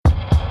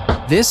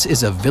This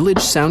is a Village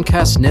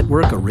Soundcast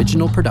Network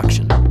original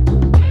production.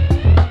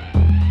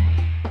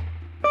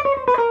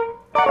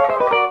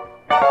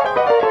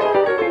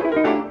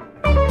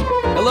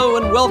 Hello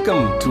and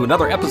welcome to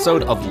another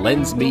episode of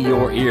Lends Me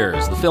Your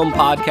Ears, the film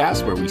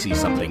podcast where we see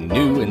something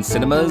new in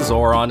cinemas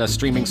or on a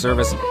streaming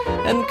service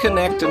and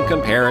connect and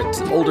compare it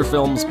to older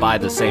films by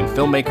the same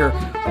filmmaker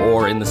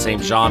or in the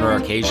same genre.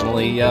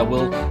 Occasionally,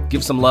 we'll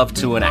give some love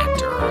to an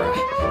actor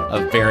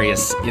of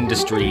various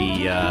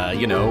industry,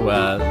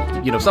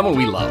 someone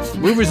we love.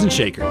 Movers and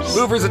shakers.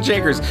 Movers and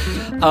shakers.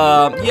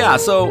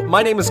 So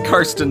my name is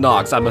Karsten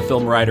Knox. I'm a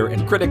film writer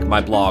and critic.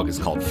 My blog is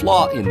called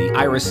Flaw in the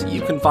Iris.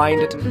 You can find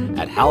it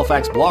at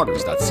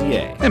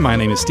halifaxbloggers.ca. And my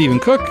name is Stephen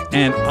Cook,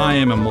 and I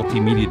am a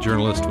multimedia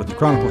journalist with the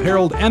Chronicle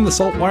Herald and the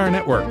Saltwire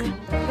Network.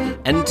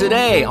 And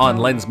today on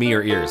Lends Me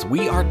Your Ears,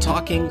 we are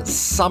talking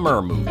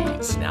summer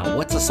movies. Now,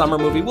 what's a summer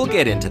movie? We'll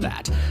get into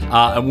that.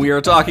 And we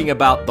are talking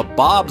about the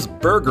Bob's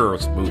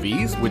Burgers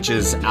movies, which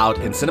is out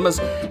in cinemas,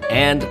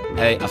 and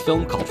a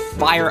film called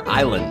Fire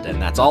Island.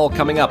 And that's all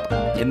coming up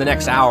in the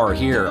next hour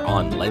here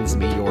on Lends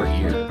Me Your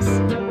Ears.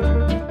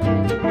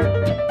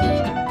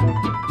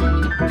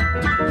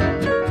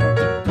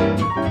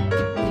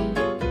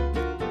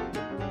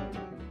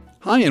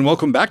 Hi, and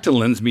welcome back to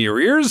Lends Me Your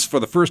Ears for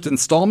the first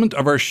installment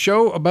of our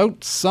show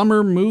about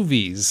summer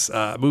movies.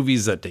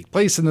 Movies that take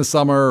place in the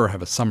summer or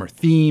have a summer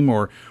theme,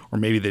 or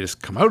maybe they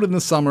just come out in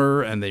the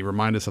summer and they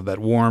remind us of that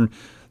warm,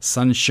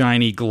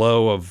 sunshiny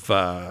glow of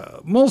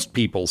most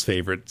people's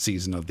favorite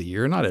season of the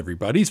year. Not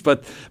everybody's,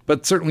 but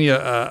certainly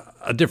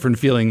a different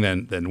feeling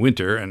than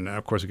winter. And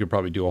of course, we could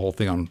probably do a whole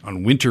thing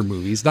on winter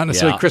movies, not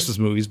necessarily Christmas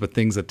movies, but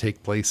things that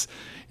take place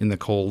in the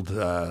cold,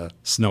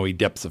 snowy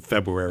depths of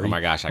February. Oh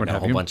my gosh, I got a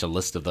whole bunch of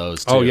list of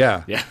those too. Oh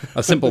yeah.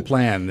 A Simple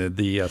Plan,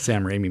 the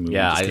Sam Raimi movie.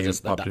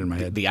 Just popped in my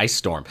head. The Ice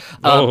Storm.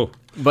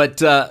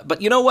 But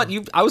you know what?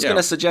 I was going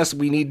to suggest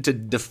we need to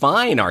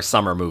define our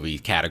summer movie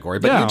category,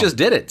 but you just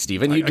did it,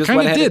 Stephen. You just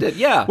went ahead and did.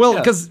 Yeah. Well,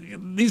 because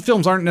these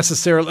films aren't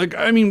necessarily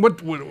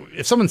what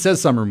if someone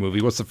says summer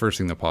movie, what's the first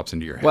thing that pops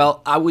into your head?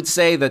 Well, I would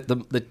say that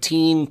the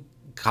teen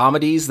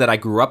comedies that I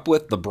grew up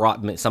with,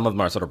 some of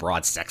them are sort of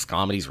broad sex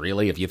comedies,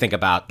 really. If you think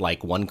about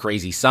like One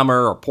Crazy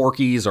Summer or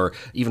Porky's or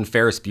even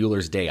Ferris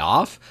Bueller's Day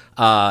Off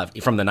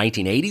from the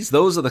 1980s,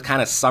 those are the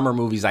kind of summer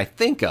movies I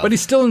think of. But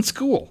he's still in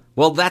school.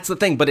 Well, that's the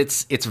thing, but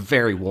it's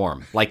very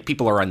warm. Like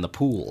people are in the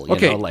pool,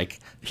 you know, like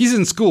he's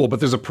in school, but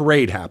there's a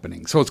parade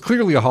happening, so it's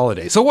clearly a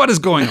holiday. So what is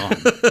going on?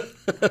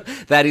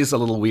 That is a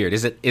little weird.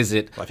 Is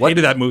it? I've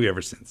hated that movie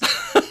ever since.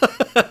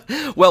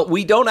 Well,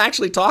 we don't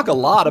actually talk a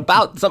lot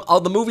about some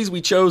of the movies we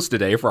chose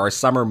today for our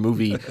summer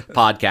movie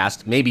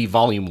podcast, maybe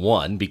volume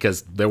 1,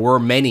 because there were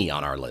many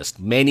on our list,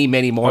 many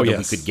more than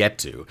we could get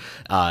to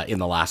in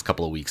the last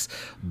couple of weeks.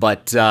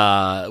 But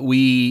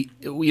we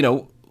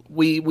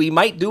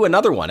might do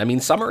another one. I mean,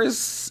 summer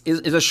is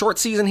a short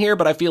season here,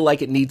 but I feel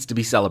like it needs to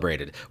be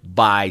celebrated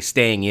by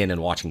staying in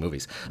and watching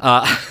movies.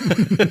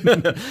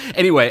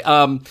 Anyway,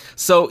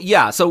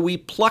 so we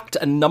plucked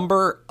a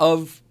number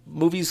of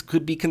movies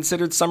could be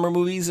considered summer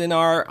movies in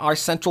our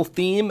central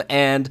theme,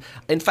 and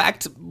in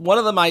fact, one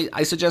of them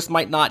I suggest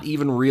might not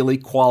even really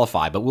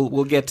qualify, but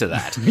we'll get to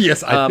that.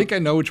 Yes, I think I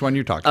know which one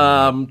you're talking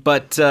about.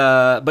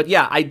 But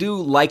yeah, I do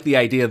like the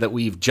idea that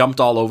we've jumped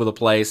all over the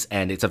place,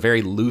 and it's a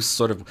very loose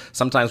sort of.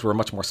 Sometimes we're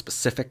much more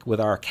specific with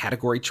our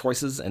category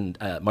choices and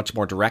much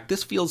more direct.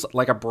 This feels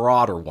like a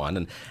broader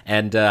one,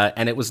 and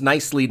it was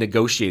nicely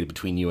negotiated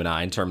between you and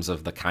I in terms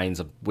of the kinds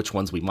of which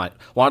ones we might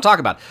want to talk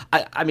about.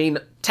 I mean,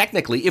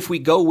 technically, if we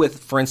go with,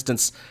 for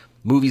instance,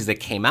 movies that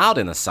came out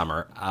in the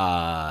summer,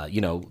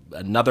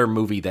 another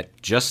movie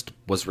that just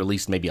was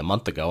released maybe a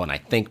month ago, and I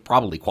think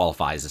probably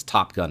qualifies as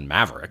Top Gun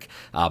Maverick.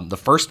 The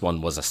first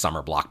one was a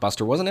summer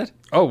blockbuster, wasn't it?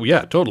 Oh,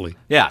 yeah, totally.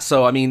 Yeah,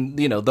 so, I mean,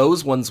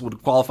 those ones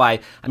would qualify.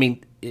 I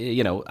mean,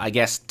 I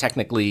guess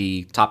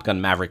technically Top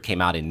Gun Maverick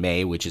came out in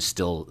May, which is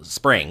still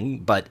spring,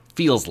 but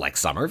feels like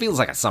summer. It feels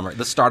like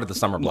the start of the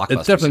summer blockbuster.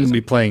 It's definitely going to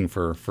be playing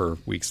for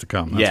weeks to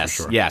come. That's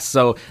for sure. Yes.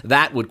 So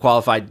that would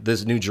qualify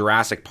this new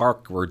Jurassic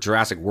Park or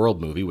Jurassic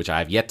World movie, which I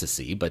have yet to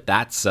see, but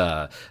that's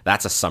a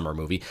summer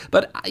movie.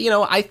 But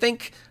I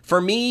think for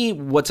me,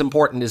 what's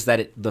important is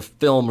that the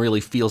film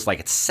really feels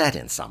like it's set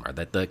in summer,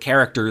 that the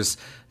characters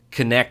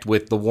connect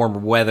with the warmer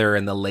weather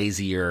and the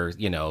lazier,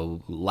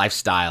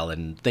 lifestyle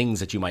and things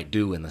that you might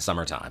do in the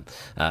summertime.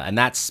 And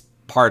that's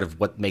part of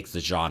what makes the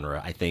genre,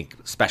 I think,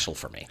 special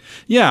for me.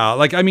 Yeah,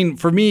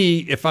 for me,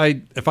 if I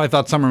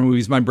thought summer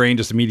movies, my brain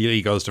just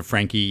immediately goes to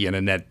Frankie and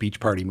Annette beach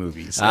party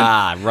movies.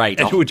 Right.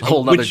 A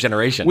whole other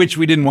generation. Which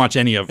we didn't watch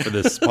any of for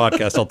this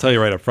podcast, I'll tell you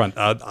right up front.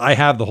 I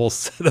have the whole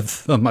set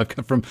of them. I've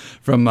got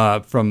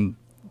from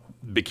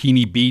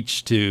Bikini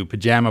Beach to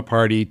Pajama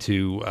Party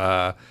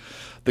to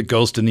The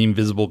Ghost in the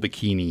Invisible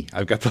Bikini.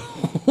 I've got the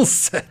whole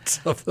set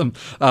of them.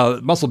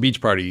 Muscle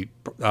Beach Party.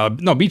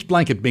 Beach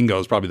Blanket Bingo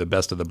is probably the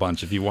best of the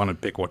bunch if you want to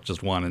pick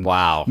just one. And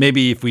wow.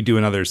 Maybe if we do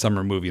another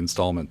summer movie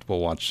installment,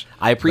 we'll watch.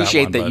 I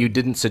appreciate that you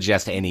didn't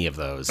suggest any of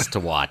those to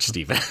watch,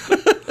 Stephen.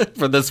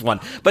 for this one.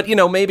 But,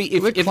 maybe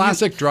if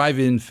classic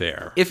drive-in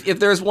fare. If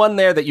there's one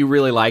there that you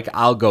really like,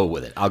 I'll go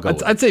with it.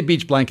 I'd say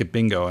Beach Blanket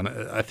Bingo. And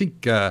I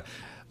think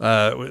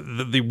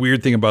the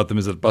weird thing about them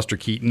is that Buster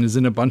Keaton is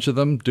in a bunch of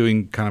them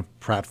doing kind of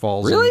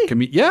pratfalls.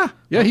 Really? Yeah.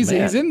 He's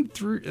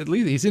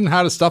in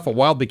How to Stuff a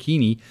Wild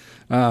Bikini.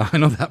 I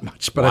know that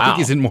much, but I think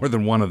he's in more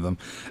than one of them.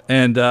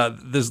 And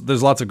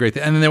there's lots of great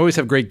things. And then they always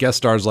have great guest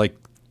stars like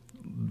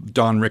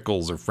Don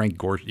Rickles or Frank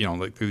Gorshin,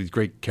 like these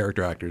great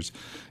character actors,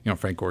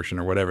 Frank Gorshin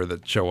or whatever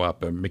that show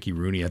up. Mickey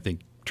Rooney, I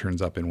think,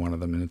 turns up in one of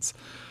them, and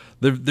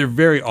they're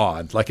very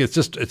odd. Like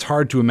it's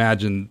hard to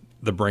imagine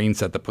the brain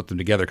set that put them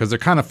together because they're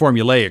kind of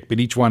formulaic, but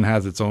each one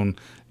has its own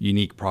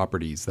unique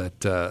properties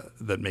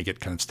that make it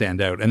kind of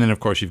stand out. And then of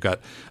course you've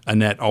got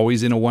Annette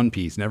always in a one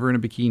piece, never in a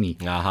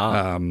bikini.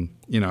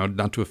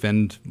 Not to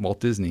offend Walt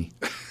Disney,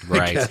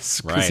 right?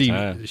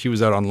 Because she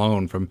was out on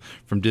loan from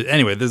Disney.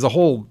 Anyway, that's a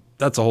whole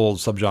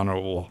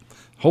subgenre we'll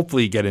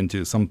hopefully get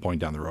into some point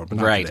down the road, but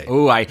not today.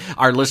 Oh,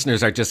 our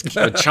listeners are just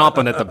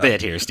chomping at the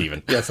bit here,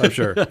 Stephen. Yes, I'm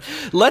sure.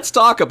 Let's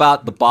talk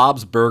about the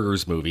Bob's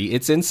Burgers movie.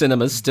 It's in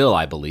cinemas still,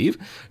 I believe.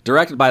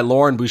 Directed by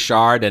Lauren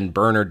Bouchard and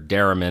Bernard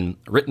Derriman,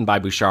 written by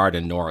Bouchard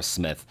and Nora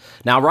Smith.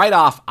 Now, right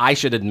off, I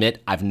should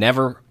admit I've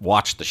never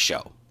watched the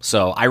show.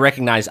 So I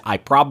recognize I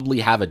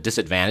probably have a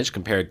disadvantage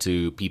compared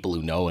to people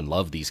who know and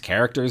love these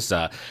characters.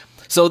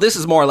 So this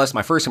is more or less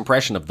my first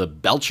impression of the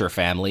Belcher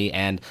family,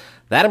 and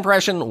that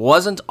impression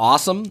wasn't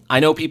awesome.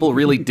 I know people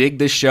really dig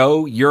this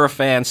show. You're a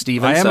fan,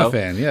 Stephen. I am a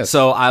fan, yes.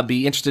 So I'll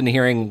be interested in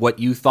hearing what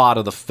you thought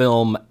of the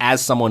film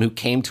as someone who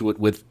came to it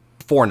with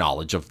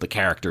foreknowledge of the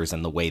characters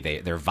and the way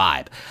their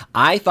vibe.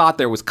 I thought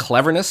there was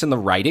cleverness in the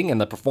writing and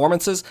the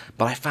performances,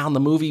 but I found the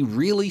movie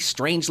really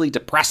strangely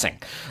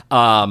depressing.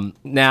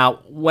 Now,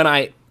 when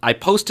I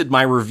posted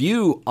my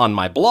review on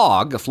my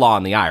blog, A Flaw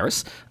in the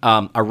Iris.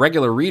 A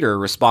regular reader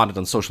responded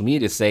on social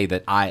media to say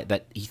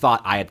that he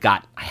thought I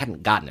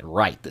hadn't gotten it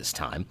right this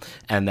time,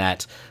 and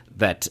that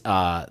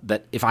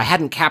if I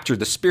hadn't captured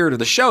the spirit of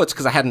the show, it's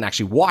because I hadn't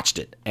actually watched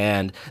it.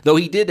 And though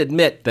he did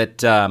admit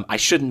that I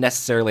shouldn't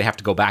necessarily have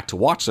to go back to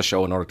watch the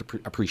show in order to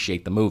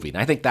appreciate the movie. And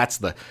I think that's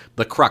the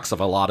crux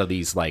of a lot of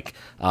these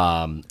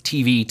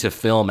TV to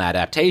film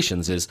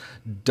adaptations is,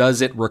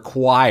 does it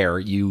require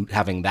you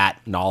having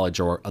that knowledge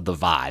or the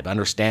vibe,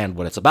 understand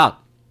what it's about?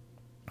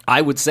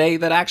 I would say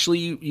that actually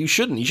you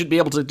shouldn't. You should be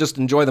able to just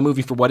enjoy the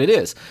movie for what it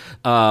is.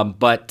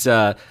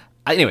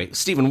 Anyway,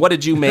 Stephen, what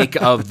did you make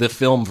of the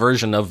film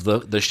version of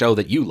the show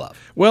that you love?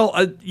 Well,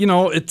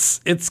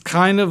 it's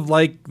kind of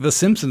like the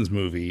Simpsons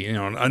movie,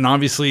 and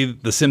obviously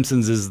the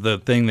Simpsons is the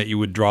thing that you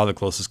would draw the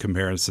closest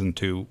comparison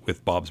to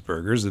with Bob's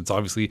Burgers. It's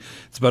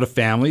about a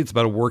family. It's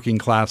about a working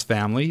class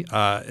family.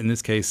 In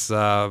this case,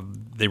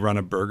 they run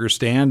a burger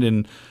stand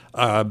in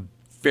a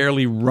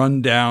fairly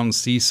rundown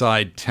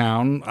seaside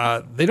town.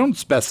 They don't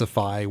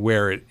specify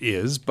where it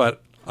is,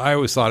 but I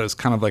always thought it was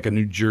kind of like a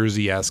New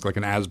Jersey-esque, like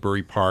an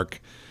Asbury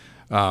Park.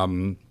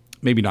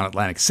 Maybe not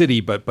Atlantic City,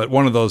 but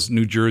one of those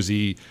New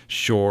Jersey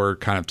shore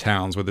kind of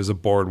towns where there's a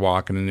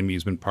boardwalk and an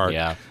amusement park.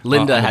 Yeah,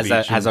 Linda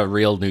has a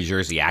real New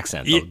Jersey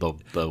accent.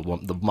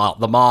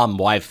 The mom,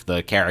 wife,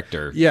 the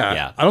character.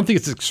 Yeah. I don't think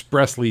it's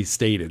expressly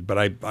stated, but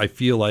I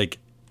feel like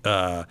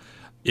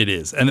it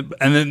is. And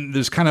then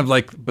there's kind of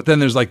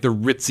there's like the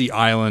ritzy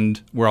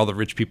island where all the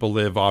rich people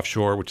live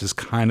offshore, which is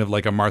kind of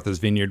like a Martha's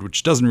Vineyard,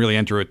 which doesn't really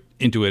enter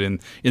into it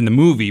in the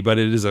movie, but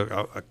it is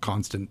a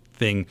constant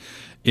thing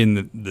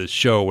in the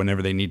show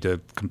whenever they need to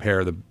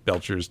compare the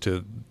Belchers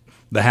to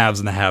the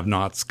haves and the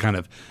have-nots kind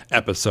of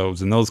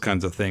episodes and those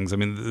kinds of things. I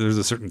mean, there's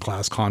a certain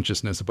class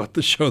consciousness about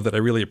the show that I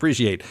really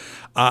appreciate.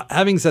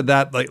 Having said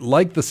that,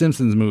 like the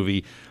Simpsons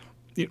movie,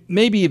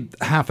 maybe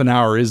half an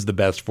hour is the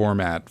best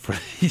format for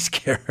these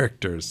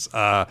characters.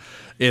 They're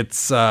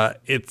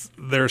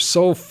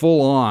so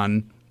full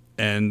on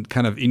and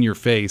kind of in your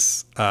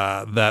face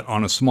that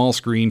on a small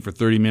screen for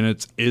 30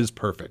 minutes is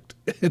perfect.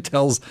 It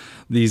tells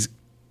these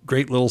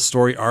great little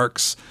story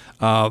arcs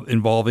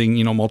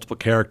involving multiple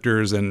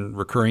characters and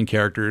recurring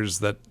characters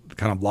that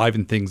kind of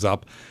liven things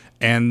up.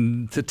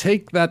 And to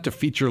take that to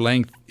feature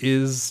length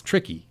is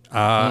tricky.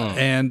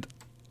 And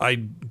I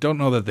don't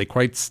know that they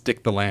quite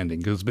stick the landing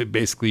because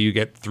basically you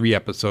get 3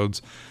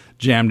 episodes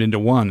jammed into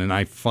one, and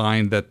I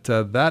find that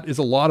that is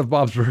a lot of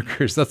Bob's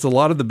Burgers. That's a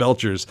lot of the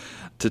Belchers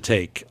to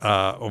take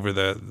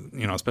over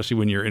especially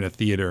when you're in a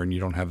theater and you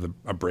don't have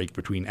a break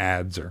between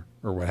ads or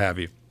what have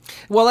you.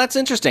 Well, that's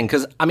interesting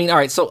because, all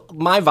right, so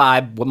my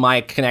vibe,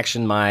 my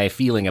connection, my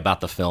feeling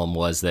about the film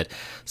was that,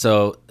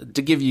 so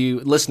to give you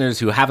listeners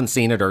who haven't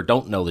seen it or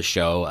don't know the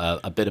show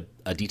a bit of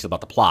a detail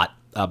about the plot,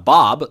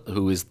 Bob,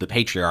 who is the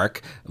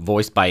patriarch,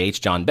 voiced by H.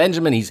 John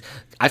Benjamin,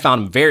 I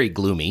found him very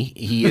gloomy.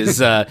 He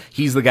is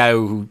he's the guy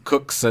who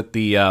cooks at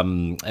the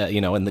in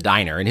the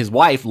diner, and his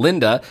wife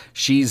Linda,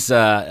 she's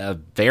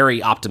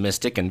very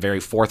optimistic and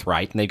very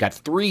forthright. And they've got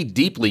 3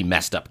 deeply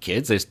messed up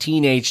kids. There's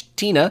teenage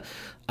Tina,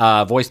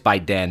 voiced by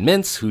Dan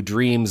Mintz, who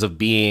dreams of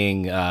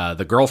being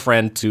the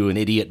girlfriend to an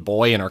idiot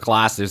boy in her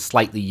class. There's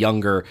slightly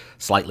younger,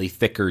 slightly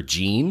thicker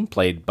Jean,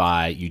 played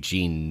by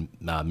Eugene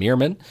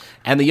Meerman.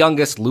 And the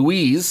youngest,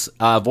 Louise,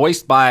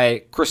 voiced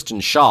by Kristen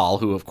Schaal,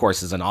 who, of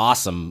course, is an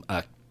awesome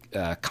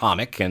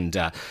comic, and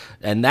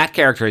that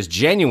character has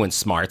genuine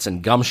smarts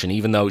and gumption,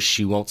 even though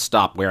she won't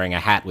stop wearing a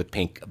hat with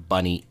pink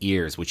bunny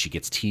ears, which she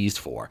gets teased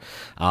for.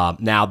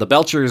 Now, the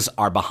Belchers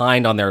are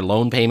behind on their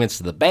loan payments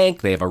to the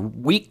bank. They have a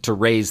week to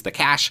raise the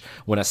cash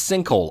when a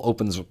sinkhole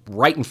opens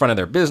right in front of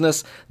their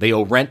business. They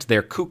owe rent to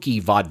their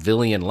kooky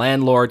vaudevillian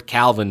landlord,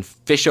 Calvin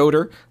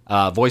Fischoeder,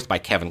 voiced by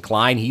Kevin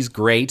Kline. He's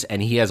great,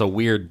 and he has a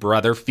weird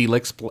brother,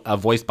 Felix,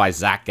 voiced by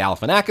Zach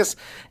Galifianakis,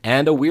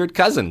 and a weird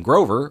cousin,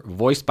 Grover,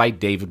 voiced by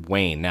David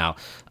Wayne. Now,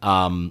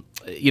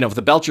 if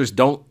the Belchers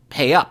don't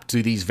pay up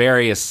to these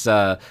various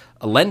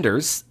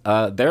lenders,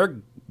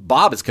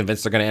 Bob is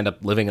convinced they're going to end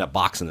up living in a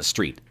box in the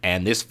street.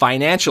 And this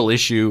financial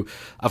issue,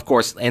 of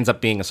course, ends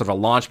up being a sort of a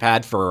launch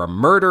pad for a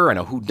murder and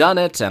a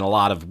whodunit and a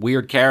lot of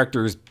weird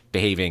characters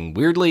behaving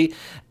weirdly,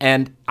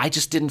 and I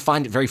just didn't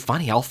find it very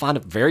funny. I found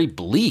it very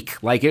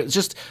bleak. Like, it was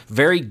just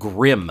very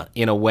grim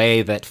in a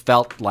way that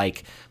felt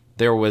like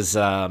there was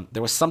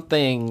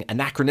something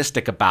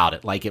anachronistic about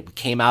it, like it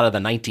came out of the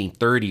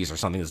 1930s or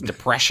something, this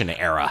Depression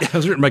era. It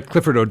was written by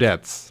Clifford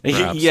Odets,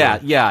 perhaps.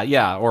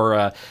 Yeah.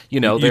 Or,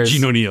 there's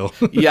Eugene O'Neill.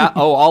 Yeah,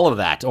 all of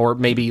that. Or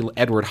maybe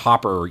Edward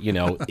Hopper,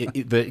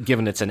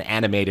 given it's an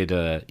animated,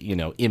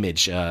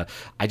 image.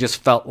 I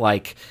just felt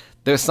like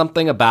there's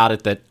something about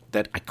it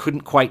that I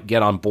couldn't quite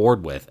get on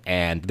board with.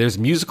 And there's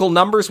musical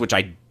numbers, which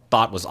I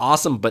thought was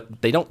awesome,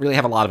 but they don't really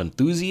have a lot of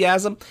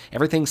enthusiasm.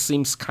 Everything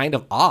seems kind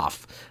of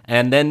off.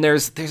 And then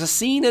there's a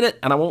scene in it,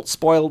 and I won't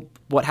spoil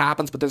what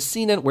happens, but there's a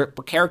scene in it where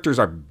characters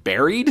are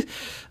buried,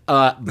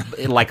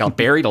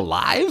 buried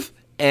alive,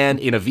 and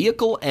in a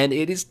vehicle, and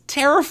it is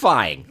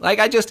terrifying. Like,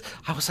 I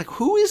was like,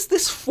 who is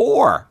this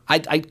for? I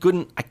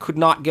could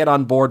not get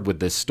on board with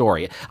this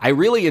story. I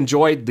really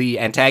enjoyed the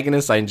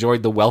antagonists. I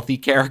enjoyed the wealthy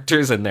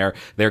characters and their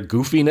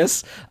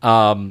goofiness.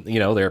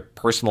 Their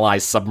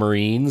personalized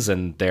submarines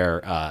and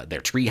their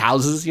tree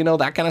houses,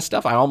 that kind of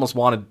stuff. I almost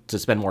wanted to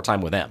spend more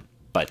time with them,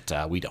 but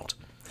we don't.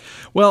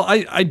 Well,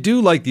 I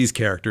do like these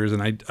characters,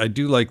 and I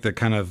do like the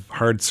kind of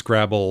hard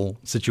scrabble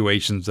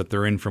situations that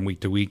they're in from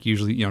week to week.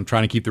 Usually,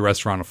 trying to keep the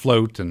restaurant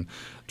afloat and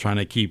trying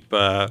to keep,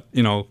 Calvin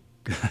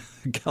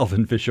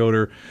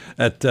Fischoeder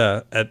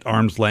at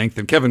arm's length.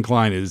 And Kevin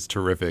Kline is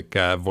terrific,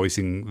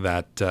 voicing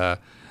that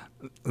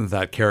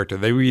character.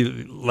 They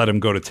really let him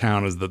go to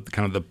town as the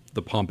kind of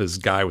the pompous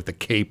guy with the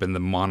cape and the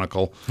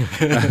monocle,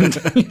 and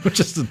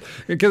just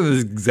kind of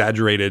this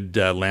exaggerated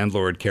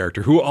landlord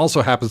character who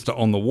also happens to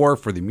own the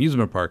wharf where the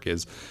amusement park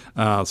is.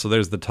 So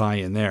there's the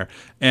tie-in there,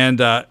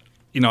 and I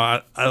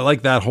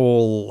like that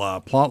whole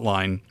plot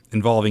line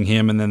involving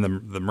him, and then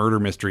the murder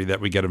mystery that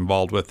we get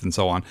involved with, and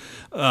so on.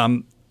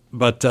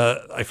 But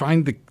I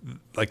find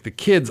the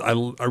kids. I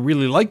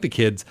really like the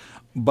kids.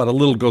 But a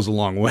little goes a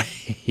long way,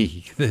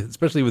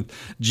 especially with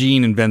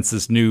Gene invents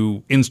this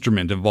new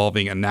instrument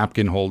involving a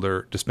napkin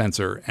holder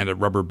dispenser and a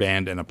rubber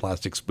band and a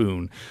plastic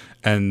spoon.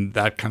 And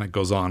that kind of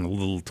goes on a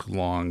little too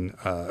long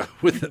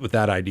with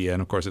that idea.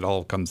 And, of course, it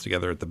all comes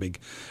together at the big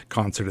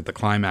concert at the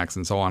climax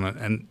and so on.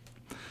 And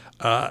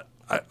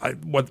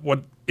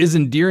what is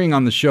endearing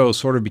on the show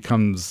sort of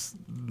becomes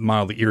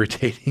mildly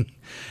irritating.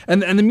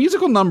 And the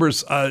musical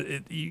numbers,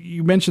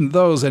 you mentioned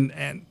those,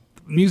 and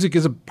music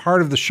is a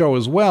part of the show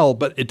as well,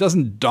 but it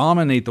doesn't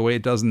dominate the way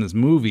it does in this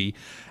movie.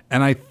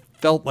 And I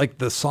felt like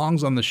the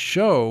songs on the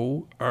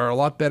show are a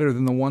lot better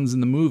than the ones in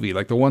the movie.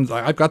 Like the ones,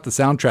 I've got the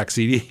soundtrack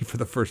CD for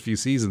the first few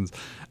seasons.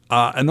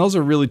 And those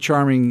are really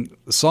charming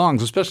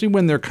songs, especially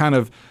when they're kind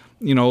of,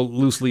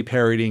 loosely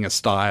parodying a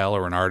style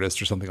or an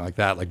artist or something like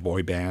that, like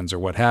boy bands or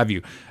what have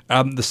you.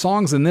 The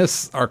songs in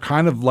this are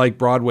kind of like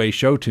Broadway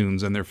show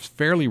tunes, and they're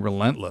fairly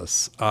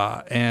relentless.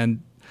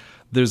 And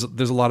there's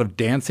a lot of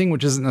dancing,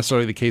 which isn't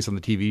necessarily the case on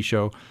the TV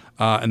show.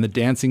 And the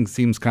dancing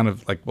seems kind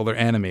of like, well, they're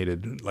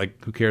animated.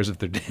 Like, who cares if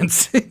they're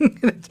dancing?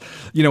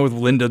 With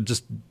Linda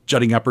just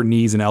jutting up her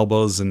knees and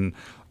elbows and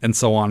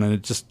so on. And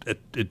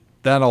it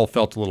that all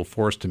felt a little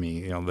forced to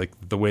me, like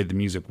the way the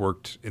music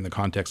worked in the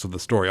context of the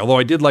story. Although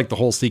I did like the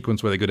whole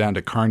sequence where they go down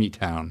to Carney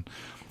Town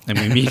and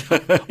we meet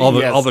all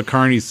the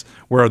carnies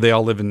where they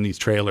all live in these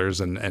trailers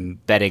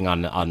and betting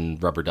on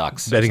rubber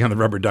ducks, betting on the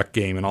rubber duck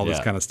game and all this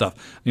kind of stuff.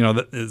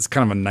 It's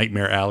kind of a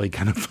Nightmare Alley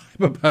kind of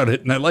vibe about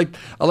it, and I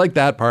like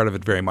that part of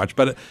it very much.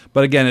 But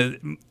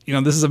again,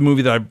 this is a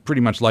movie that I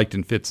pretty much liked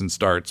in fits and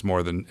starts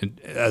more than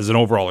as an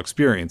overall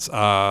experience.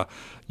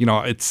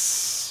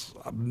 It's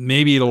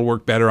maybe it'll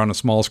work better on a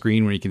small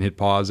screen when you can hit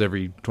pause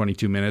every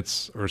 22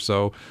 minutes or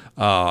so.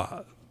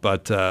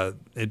 But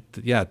it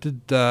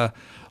did.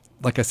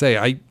 Like I say,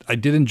 I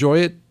did enjoy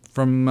it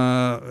from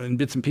in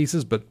bits and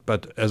pieces,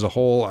 but as a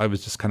whole, I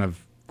was just kind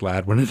of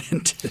glad when it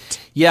ended.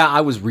 Yeah, I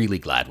was really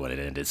glad when it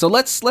ended. So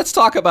let's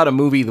talk about a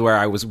movie where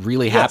I was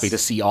really happy to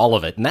see all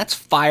of it, and that's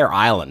Fire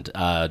Island,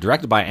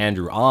 directed by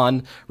Andrew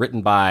Ahn,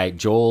 written by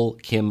Joel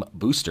Kim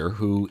Booster,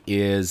 who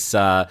is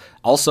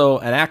also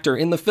an actor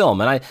in the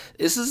film. And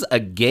this is a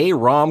gay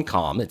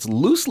rom-com. It's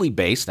loosely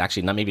based,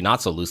 actually maybe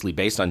not so loosely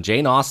based, on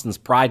Jane Austen's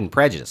Pride and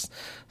Prejudice,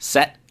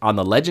 set on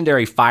the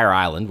legendary Fire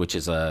Island, which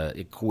is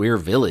a queer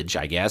village,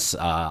 I guess,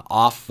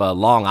 off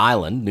Long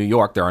Island, New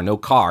York. There are no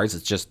cars.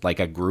 It's just like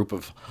a group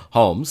of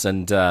homes.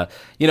 And,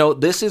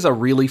 this is a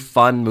really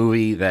fun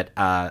movie that,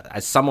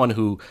 as someone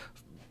who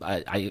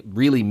I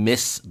really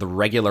miss the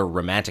regular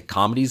romantic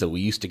comedies that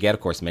we used to get. Of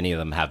course, many of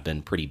them have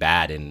been pretty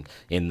bad in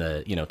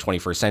the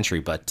 21st century,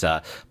 but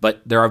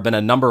there have been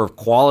a number of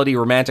quality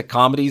romantic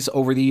comedies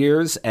over the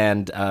years,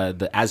 and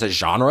as a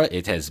genre,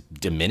 it has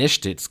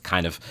diminished. It's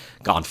kind of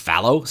gone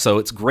fallow. So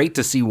it's great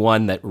to see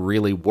one that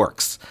really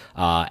works.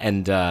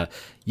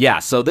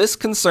 So this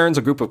concerns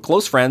a group of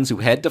close friends who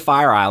head to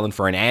Fire Island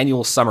for an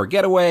annual summer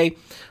getaway.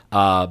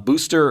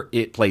 Booster,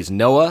 it plays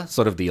Noah,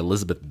 sort of the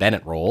Elizabeth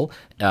Bennet role,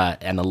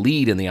 and the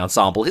lead in the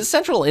ensemble. His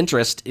central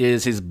interest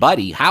is his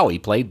buddy, Howie,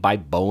 played by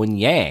Bowen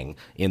Yang,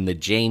 in the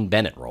Jane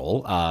Bennet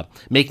role,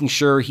 making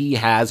sure he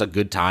has a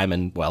good time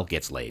and,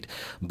 gets laid.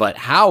 But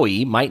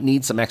Howie might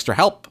need some extra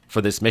help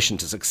for this mission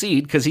to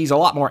succeed, because he's a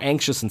lot more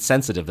anxious and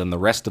sensitive than the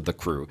rest of the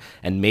crew,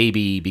 and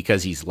maybe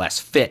because he's less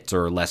fit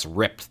or less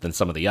ripped than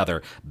some of the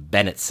other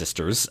Bennet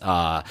sisters,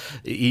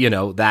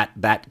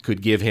 that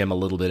could give him a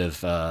little bit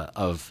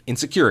of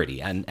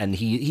insecurity, and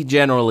he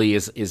generally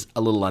is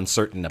a little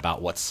uncertain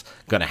about what's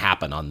going to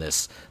happen on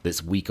this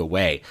week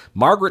away.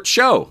 Margaret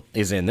Cho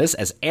is in this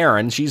as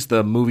Erin. She's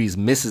the movie's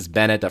Mrs.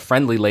 Bennet, a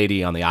friendly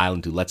lady on the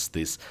island who lets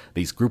these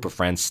group of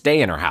friends stay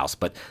in her house.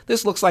 But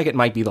this looks like it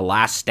might be the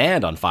last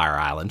stand on Fire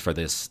Island for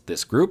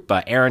this group.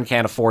 Erin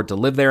can't afford to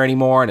live there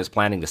anymore and is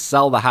planning to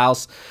sell the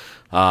house.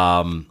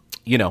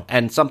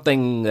 And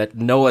something that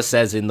Noah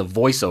says in the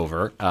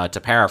voiceover,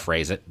 to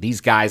paraphrase it, these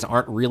guys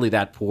aren't really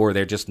that poor.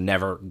 They're just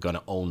never going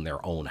to own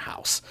their own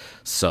house.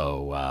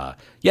 So,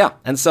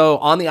 And so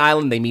on the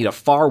island, they meet a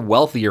far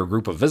wealthier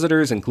group of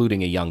visitors,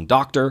 including a young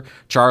doctor,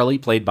 Charlie,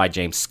 played by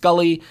James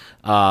Scully.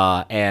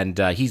 And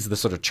he's the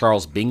sort of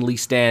Charles Bingley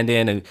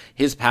stand-in. And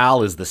his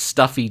pal is the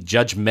stuffy,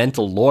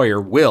 judgmental lawyer,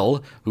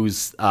 Will,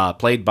 who's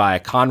played by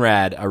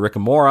Conrad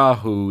Ricamora,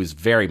 who is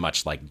very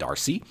much like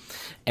Darcy.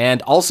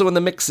 And also in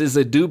the mix is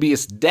a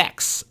dubious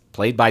Dex,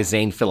 played by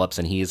Zane Phillips,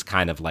 and he is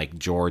kind of like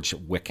George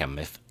Wickham,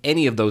 if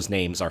any of those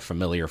names are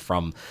familiar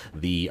from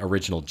the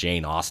original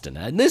Jane Austen.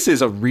 And this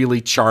is a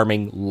really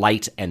charming,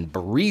 light, and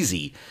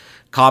breezy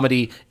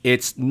comedy.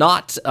 It's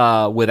not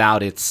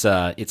without its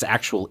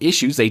actual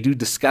issues. They do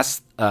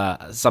discuss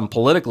some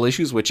political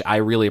issues, which I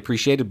really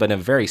appreciated, but in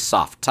a very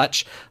soft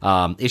touch.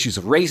 Issues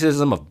of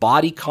racism, of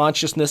body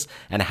consciousness,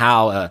 and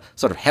how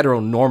sort of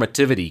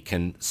heteronormativity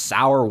can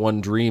sour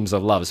one's dreams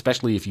of love,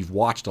 especially if you've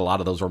watched a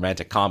lot of those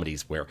romantic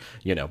comedies where,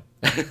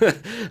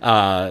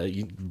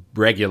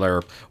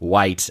 regular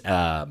white,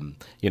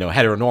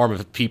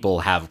 heteronormative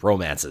people have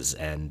romances,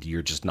 and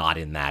you're just not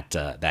in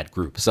that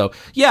group. So,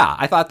 yeah,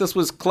 I thought this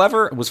was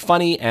clever, it was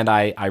funny, and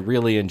I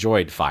really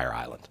enjoyed Fire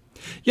Island.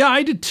 Yeah,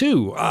 I did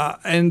too,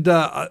 and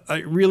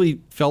I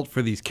really felt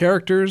for these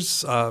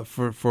characters,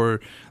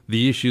 for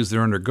the issues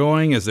they're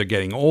undergoing as they're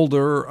getting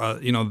older.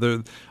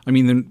 They're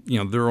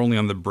only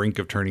on the brink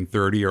of turning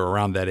 30 or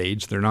around that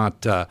age. They're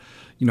not, they're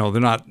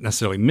not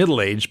necessarily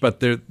middle-aged,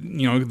 but they're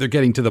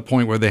getting to the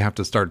point where they have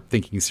to start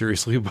thinking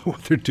seriously about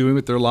what they're doing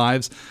with their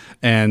lives,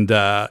 and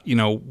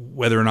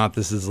whether or not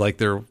this is like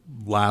their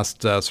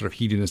last sort of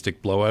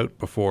hedonistic blowout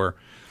before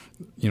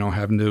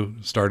having to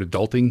start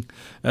adulting,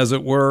 as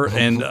it were.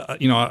 And,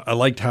 I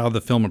liked how the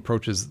film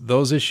approaches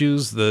those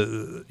issues,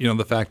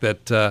 the fact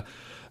that,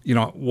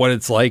 what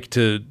it's like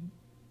to,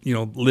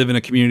 live in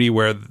a community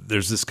where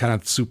there's this kind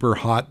of super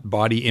hot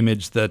body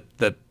image that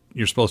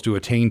you're supposed to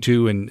attain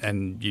to,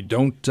 and you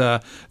don't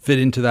fit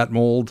into that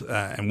mold,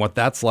 and what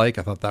that's like.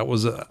 I thought that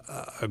was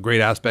a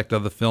great aspect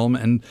of the film,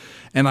 and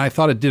I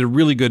thought it did a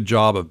really good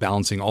job of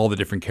balancing all the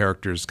different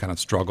characters' kind of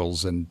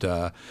struggles and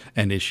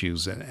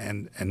issues,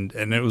 and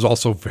it was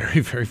also very,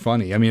 very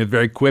funny. I mean,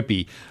 very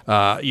quippy.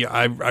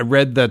 I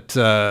read that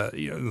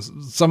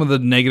some of the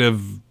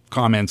negative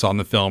comments on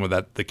the film are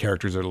that the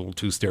characters are a little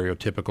too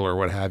stereotypical or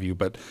what have you,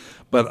 but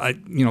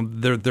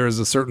there is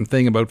a certain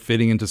thing about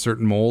fitting into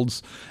certain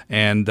molds,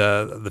 and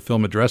the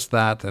film addressed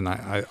that, and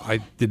I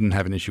didn't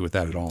have an issue with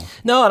that at all.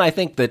 No, and I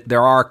think that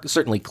there are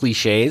certainly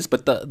cliches,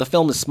 but the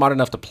film is smart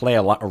enough to play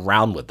a lot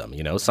around with them.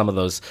 Some of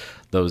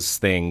those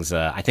things.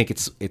 I think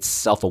it's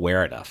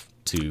self-aware enough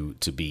to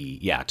be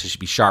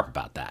sharp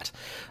about that.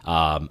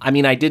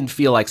 I didn't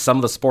feel like some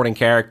of the supporting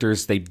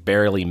characters, they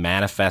barely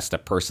manifest a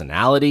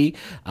personality.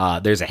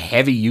 There's a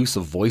heavy use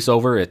of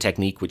voiceover, a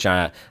technique which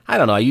I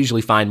don't know, I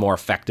usually find more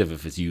effective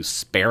if it's used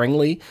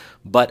sparingly,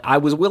 but I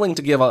was willing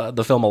to give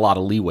the film a lot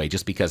of leeway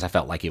just because I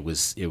felt like it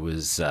was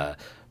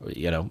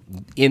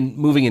in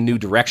moving in new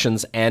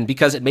directions, and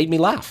because it made me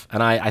laugh.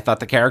 And I thought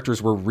the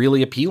characters were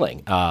really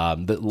appealing. A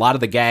lot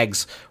of the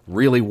gags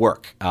really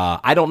work.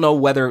 I don't know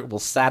whether it will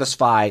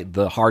satisfy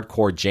the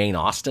hardcore Jane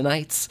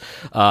Austenites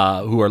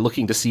who are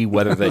looking to see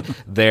whether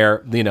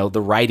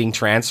the writing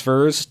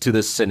transfers to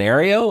this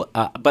scenario.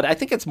 But I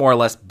think it's more or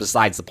less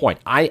besides the point.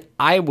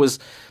 It's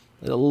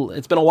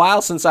been a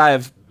while since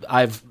I've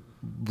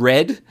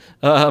read,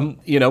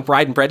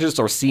 Pride and Prejudice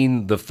or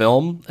seen the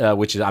film,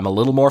 which I'm a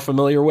little more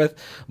familiar with.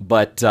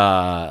 But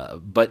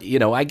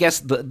I guess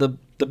the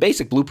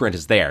basic blueprint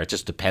is there. It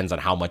just depends on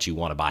how much you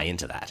want to buy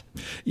into that.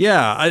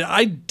 Yeah,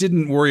 I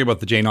didn't worry about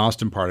the Jane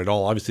Austen part at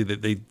all. Obviously,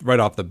 they right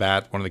off the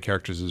bat, one of the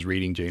characters is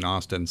reading Jane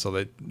Austen,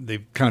 so they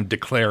kind of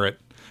declare it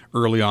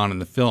early on in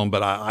the film.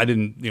 But I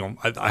didn't,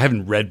 I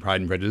haven't read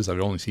Pride and Prejudice. I've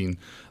only seen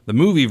the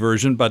movie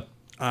version, but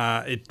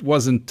it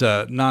wasn't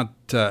and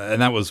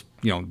that was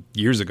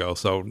years ago.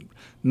 So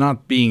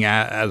not being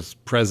as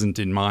present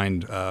in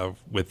mind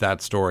with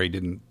that story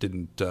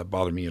didn't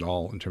bother me at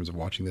all in terms of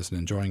watching this and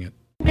enjoying it.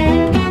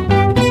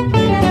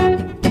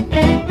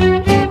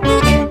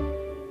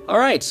 All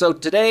right, so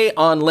today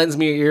on Lends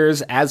Me Your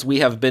Ears, as we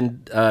have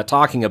been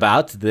talking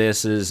about,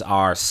 this is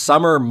our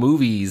summer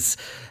movies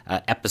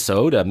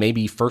episode,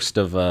 maybe first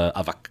of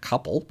a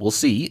couple. We'll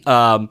see.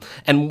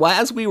 And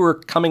as we were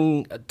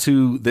coming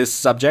to this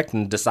subject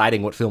and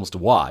deciding what films to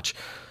watch,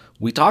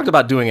 we talked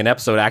about doing an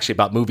episode actually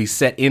about movies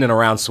set in and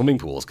around swimming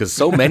pools, because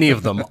so many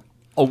of them.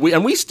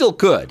 We still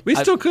could. We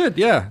still could,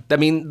 yeah. I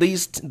mean,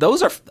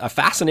 those are a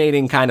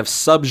fascinating kind of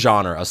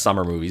subgenre of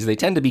summer movies. They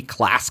tend to be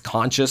class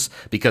conscious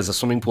because a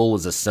swimming pool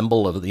is a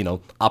symbol of,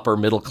 upper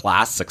middle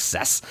class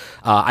success.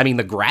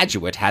 The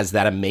Graduate has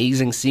that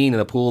amazing scene in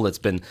a pool that's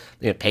been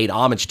paid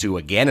homage to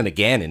again and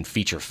again in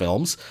feature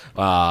films.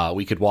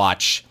 We could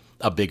watch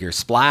A Bigger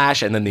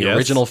Splash, and then the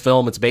original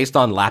film it's based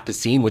on, La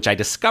Piscine, which I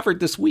discovered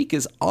this week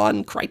is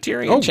on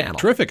Criterion Channel.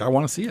 Terrific! I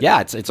want to see it.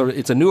 Yeah,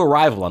 it's a new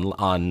arrival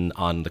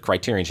on the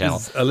Criterion Channel.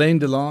 Is Alain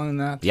Delon in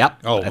that?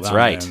 Yep, that's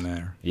right.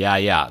 There.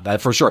 Yeah,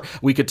 that for sure.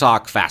 We could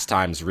talk Fast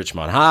Times at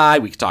Ridgemont High.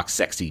 We could talk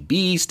Sexy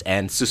Beast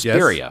and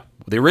Suspiria,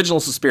 the original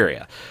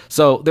Suspiria.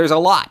 So there's a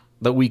lot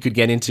that we could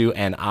get into,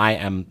 and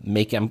I'm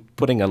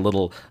putting a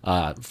little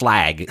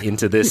flag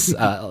into this,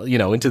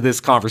 into this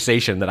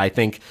conversation that I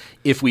think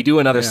if we do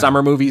another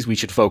summer movies, we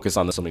should focus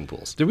on the swimming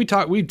pools. Did we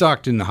talk? We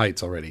talked In the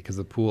Heights already because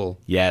the pool.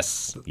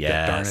 Yes.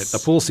 Darn it,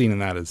 the pool scene in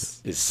that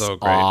is so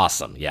great.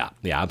 Awesome. Yeah,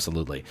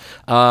 absolutely.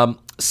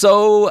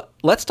 So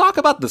let's talk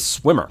about The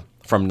Swimmer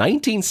from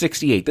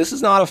 1968. This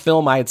is not a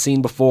film I had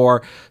seen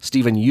before.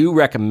 Stephen, you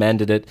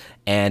recommended it,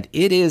 and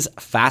it is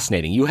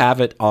fascinating. You have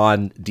it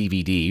on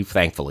DVD,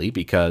 thankfully,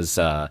 because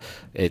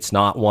it's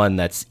not one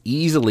that's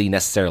easily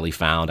necessarily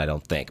found, I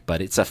don't think.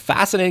 But it's a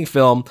fascinating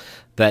film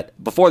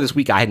that before this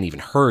week I hadn't even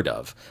heard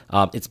of.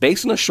 It's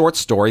based on a short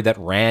story that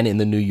ran in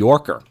The New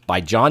Yorker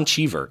by John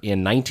Cheever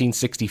in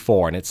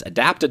 1964, and it's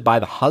adapted by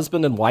the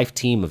husband and wife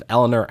team of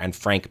Eleanor and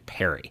Frank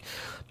Perry.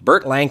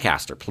 Burt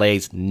Lancaster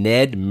plays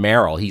Ned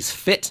Merrill. He's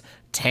fit,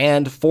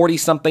 tanned,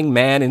 40-something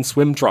man in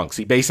swim trunks.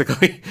 He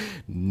basically,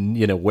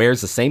 wears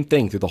the same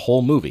thing through the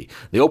whole movie.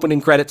 The opening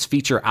credits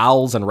feature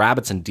owls and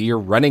rabbits and deer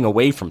running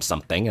away from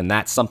something, and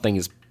that something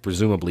is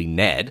presumably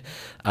Ned.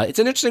 It's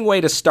an interesting way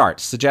to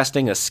start,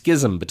 suggesting a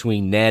schism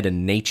between Ned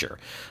and nature.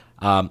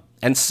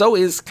 And so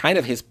is kind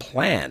of his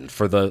plan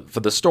for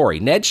the story.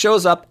 Ned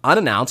shows up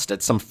unannounced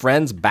at some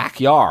friend's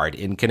backyard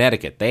in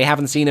Connecticut. They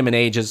haven't seen him in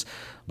ages,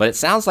 but it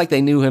sounds like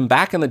they knew him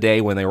back in the day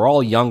when they were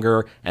all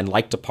younger and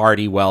liked to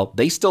party. Well,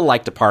 they still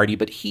like to party,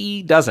 but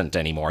he doesn't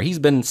anymore. He's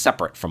been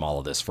separate from all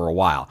of this for a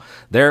while.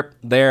 They're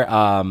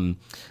all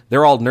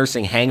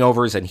nursing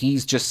hangovers, and he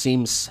just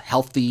seems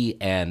healthy,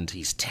 and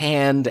he's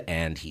tanned,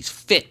 and he's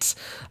fit,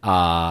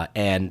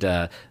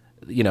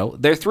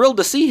 they're thrilled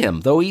to see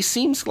him, though he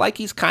seems like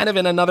he's kind of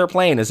in another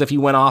plane, as if he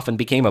went off and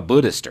became a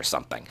Buddhist or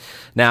something.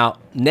 Now,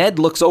 Ned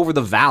looks over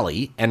the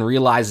valley and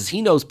realizes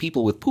he knows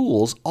people with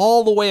pools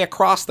all the way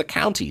across the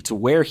county to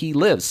where he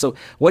lives. So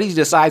what he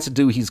decides to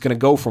do, he's going to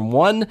go from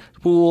one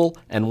pool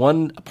and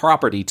one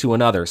property to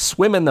another,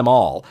 swim in them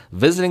all,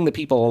 visiting the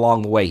people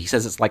along the way. He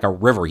says it's like a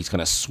river. He's going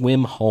to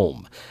swim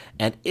home.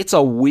 And it's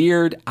a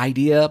weird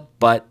idea,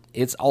 but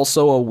it's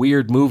also a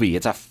weird movie.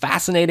 It's a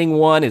fascinating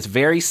one. It's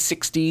very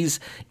 60s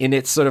in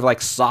its sort of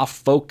like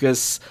soft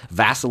focus,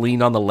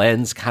 Vaseline on the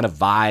lens kind of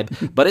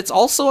vibe. But it's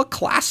also a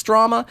class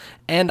drama,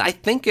 and I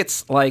think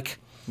it's like...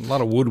 A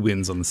lot of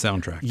woodwinds on the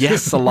soundtrack.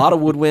 Yes, a lot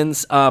of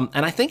woodwinds.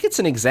 And I think it's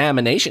an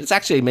examination. It's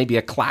actually maybe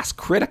a class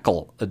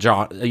critical,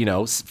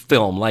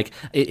 film. Like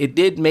it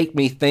did make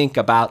me think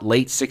about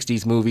late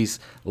 60s movies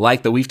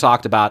like that we've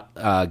talked about,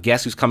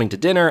 Guess Who's Coming to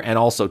Dinner, and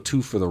also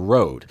Two for the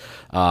Road,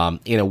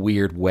 in a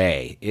weird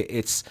way.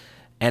 It's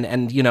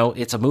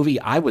a movie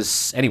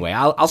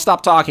I'll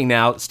stop talking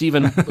now.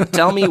 Stephen,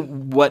 tell me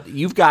what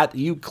you've got.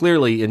 You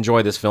clearly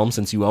enjoy this film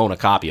since you own a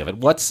copy of it.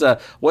 What's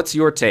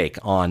your take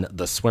on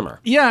The Swimmer?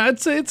 Yeah,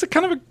 it's a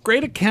kind of a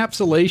great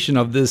encapsulation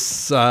of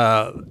this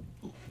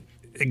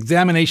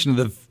examination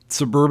of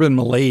suburban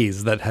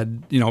malaise that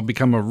had,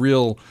 become a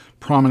real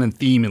prominent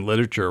theme in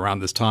literature around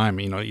this time.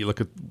 You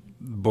look at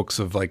books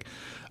of John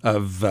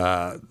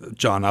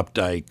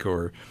Updike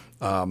or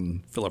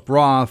Philip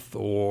Roth,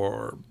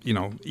 or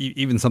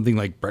even something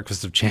like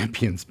Breakfast of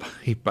Champions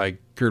by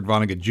Kurt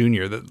Vonnegut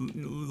Jr. that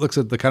looks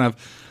at the kind of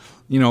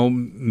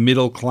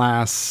middle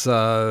class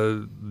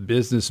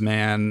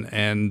businessman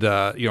and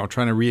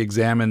trying to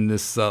re-examine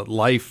this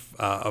life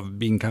of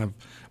being kind of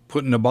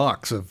put in a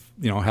box of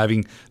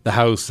having the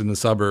house in the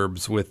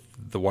suburbs with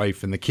the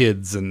wife and the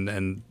kids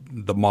and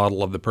the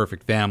model of the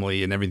perfect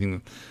family and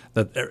everything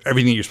that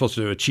you're supposed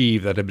to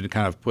achieve that had been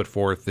kind of put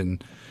forth in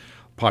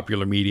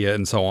popular media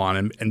and so on,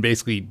 and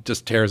basically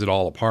just tears it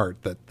all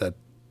apart. That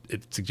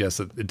it suggests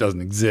that it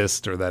doesn't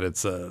exist, or that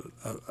it's a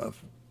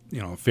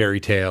fairy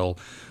tale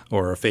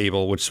or a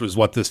fable, which was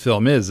what this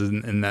film is,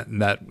 and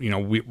that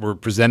we're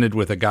presented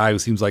with a guy who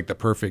seems like the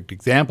perfect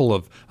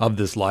example of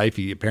this life.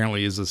 He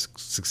apparently is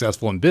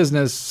successful in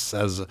business,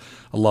 has a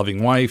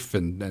loving wife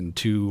and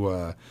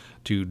two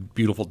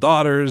beautiful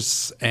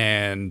daughters,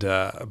 and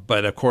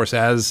but of course,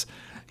 as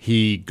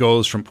he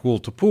goes from pool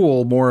to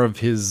pool, more of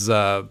his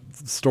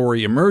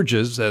story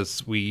emerges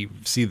as we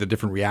see the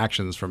different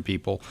reactions from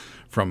people,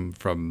 from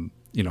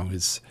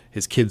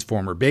his kid's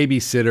former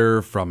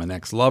babysitter, from an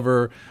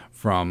ex-lover,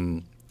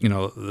 from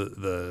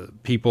the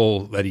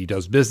people that he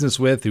does business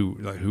with who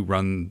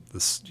run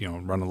this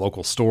run a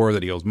local store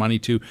that he owes money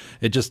to.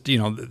 It just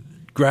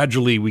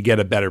gradually we get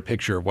a better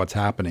picture of what's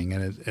happening,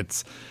 and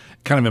it's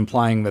kind of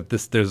implying that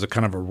there's a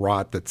kind of a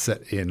rot that's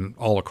set in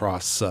all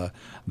across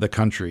the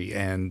country,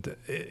 and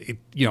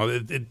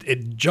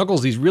it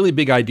juggles these really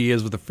big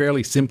ideas with a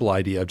fairly simple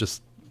idea of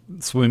just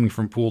swimming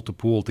from pool to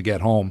pool to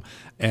get home,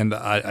 and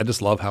I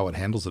just love how it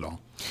handles it all.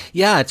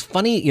 Yeah, it's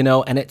funny,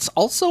 and it's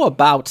also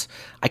about,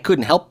 I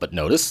couldn't help but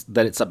notice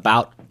that it's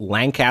about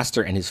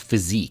Lancaster and his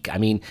physique. I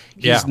mean,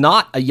 he's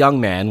not a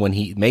young man when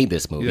he made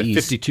this movie. He's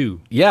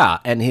 52. Yeah,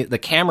 and the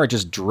camera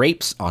just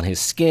drapes on his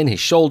skin, his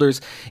shoulders.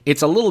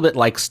 It's a little bit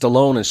like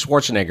Stallone and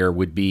Schwarzenegger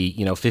would be,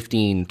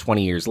 15,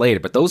 20 years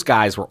later, but those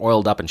guys were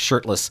oiled up and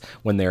shirtless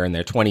when they're in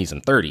their 20s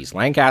and 30s.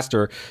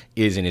 Lancaster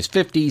is in his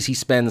 50s. He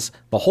spends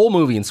the whole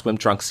movie in swim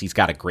trunks. He's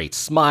got a great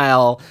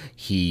smile.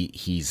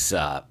 He's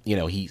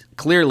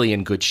clearly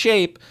in good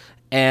shape,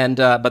 and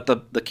but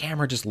the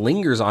camera just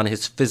lingers on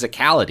his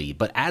physicality.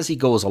 But as he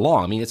goes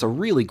along, I mean, it's a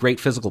really great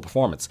physical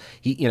performance.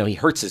 He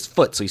hurts his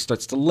foot, so he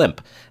starts to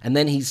limp, and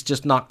then he's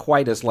just not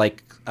quite as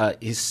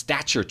his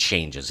stature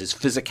changes, his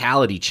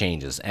physicality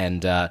changes,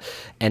 and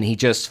he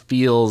just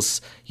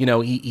feels,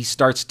 he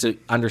starts to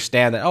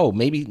understand that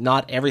maybe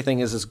not everything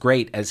is as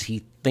great as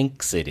he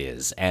thinks it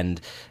is, and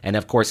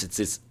of course it's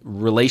his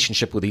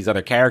relationship with these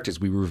other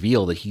characters. We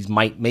reveal that he's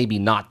maybe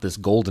not this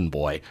golden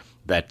boy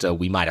that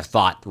we might have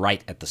thought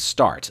right at the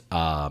start,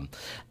 and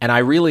I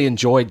really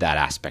enjoyed that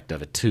aspect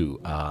of it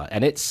too.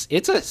 And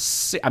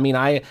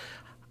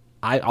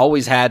I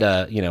always had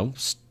a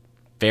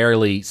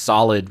fairly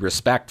solid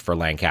respect for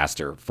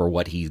Lancaster for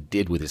what he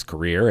did with his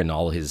career and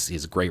all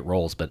his great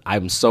roles, but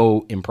I'm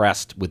so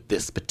impressed with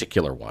this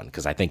particular one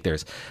because I think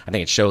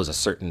it shows a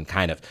certain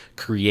kind of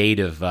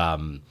creative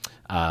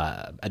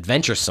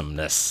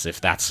adventuresomeness, if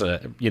that's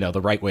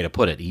the right way to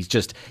put it. He's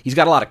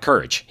got a lot of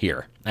courage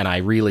here, and I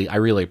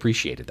really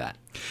appreciated that.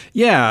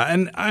 Yeah,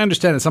 and I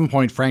understand at some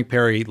point Frank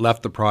Perry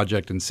left the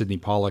project and Sidney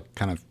Pollack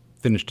kind of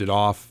finished it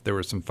off. There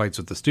were some fights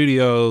with the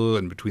studio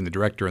and between the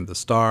director and the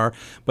star,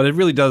 but it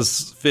really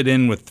does fit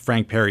in with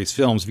Frank Perry's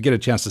films. If you get a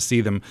chance to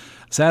see them,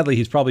 sadly,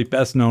 he's probably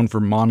best known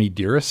for Mommy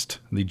Dearest,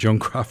 the Joan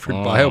Crawford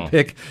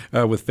biopic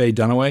with Faye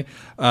Dunaway.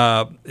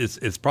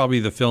 It's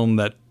probably the film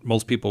that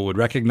most people would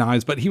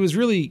recognize, but he was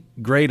really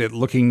great at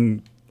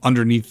looking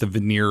underneath the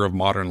veneer of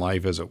modern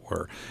life, as it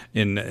were,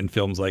 in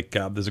films like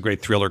there's a great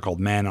thriller called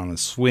Man on a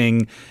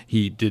Swing.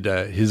 He did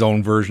his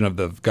own version of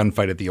the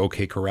gunfight at the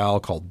OK Corral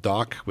called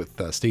Doc with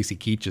Stacy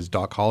Keach as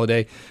Doc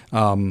Holliday.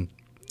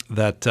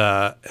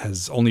 That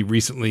has only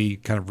recently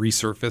kind of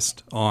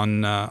resurfaced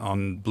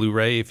on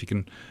Blu-ray, if you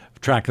can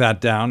track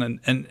that down.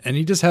 And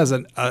he just has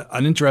an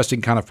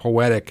interesting kind of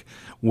poetic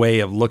way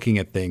of looking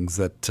at things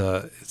that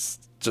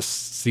just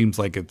seems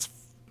like it's,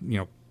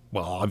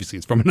 well, obviously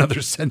it's from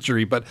another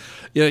century, but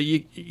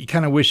you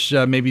kind of wish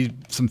maybe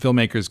some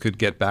filmmakers could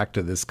get back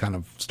to this kind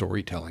of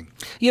storytelling.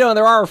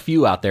 There are a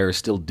few out there who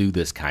still do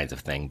this kinds of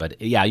thing,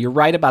 but yeah, you're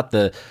right about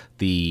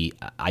the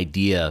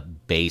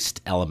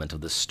idea-based element of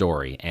the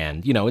story,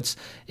 and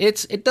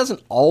it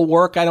doesn't all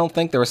work. I don't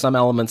think there are some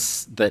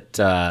elements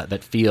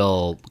that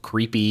feel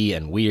creepy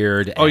and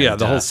weird. Oh yeah,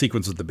 the whole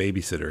sequence with the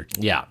babysitter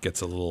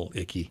gets a little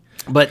icky.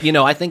 But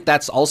I think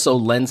that's also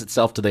lends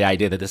itself to the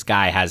idea that this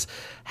guy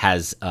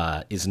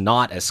is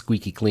not as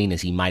squeaky clean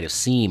as he might have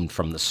seemed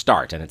from the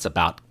start, and it's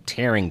about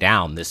tearing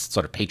down this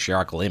sort of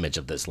patriarchal image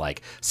of this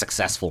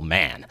successful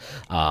man.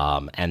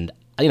 And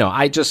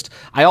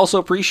I also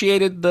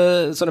appreciated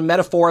the sort of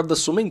metaphor of the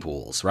swimming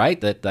pools,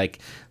 right? That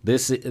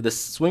the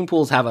swimming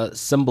pools have a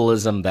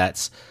symbolism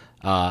that's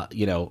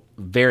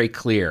very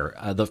clear.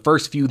 The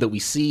first few that we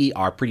see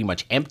are pretty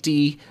much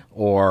empty,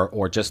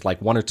 or just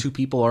like one or two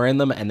people are in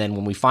them. And then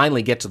when we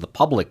finally get to the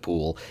public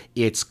pool,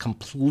 it's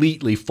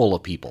completely full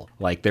of people.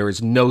 Like there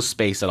is no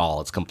space at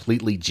all. It's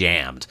completely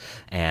jammed.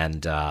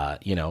 And,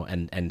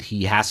 and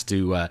he has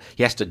to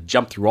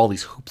jump through all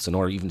these hoops in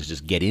order even to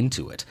just get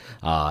into it.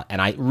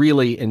 And I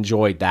really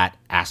enjoyed that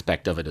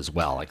aspect of it as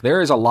well. Like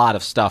there is a lot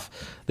of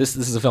stuff. This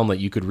is a film that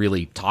you could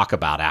really talk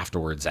about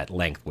afterwards at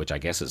length, which I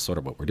guess is sort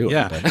of what we're doing.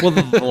 Yeah. Well,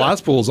 the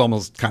last pool is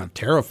almost kind of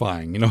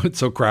terrifying. It's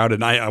so crowded.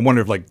 And I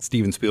wonder if like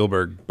Steven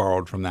Spielberg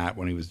borrowed from that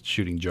when he was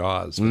shooting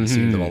Jaws, when he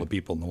scenes of all the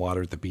people in the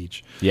water at the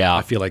beach. Yeah.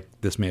 I feel like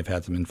this may have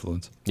had some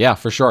influence. Yeah,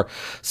 for sure.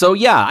 So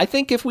yeah, I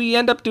think if we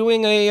end up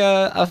doing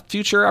a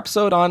future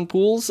episode on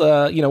pools,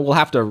 we'll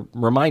have to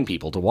remind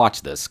people to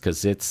watch this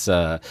because it's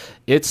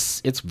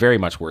very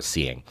much worth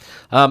seeing.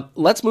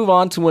 Let's move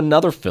on to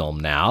another film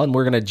now, and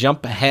we're going to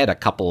jump ahead a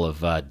couple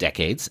of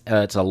decades.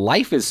 It's A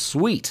Life is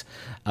Sweet.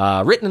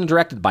 Written and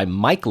directed by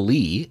Mike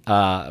Leigh,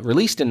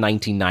 released in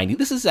 1990.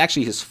 This is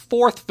actually his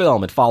fourth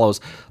film. It follows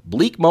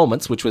Bleak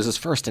Moments, which was his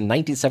first in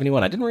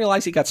 1971. I didn't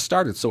realize he got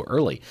started so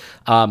early.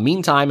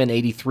 Meantime in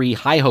 83,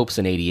 High Hopes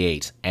in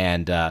 88.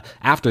 And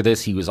after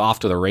this, he was off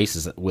to the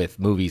races with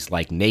movies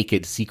like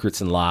Naked,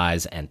 Secrets and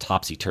Lies, and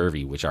Topsy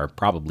Turvy, which are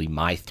probably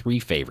my three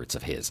favorites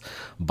of his.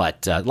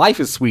 But Life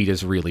is Sweet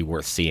is really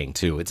worth seeing,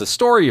 too. It's a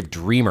story of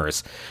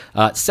dreamers.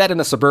 Set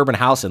in a suburban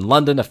house in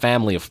London, a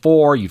family of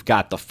four. You've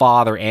got the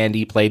father,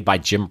 Andy, played by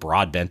Jim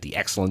Broadbent, the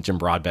excellent Jim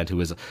Broadbent,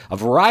 who is a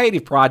variety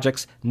of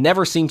projects,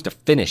 never seems to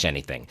finish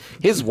anything.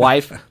 His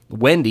wife,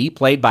 Wendy,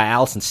 played by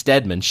Alison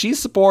Steadman, she's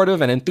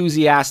supportive and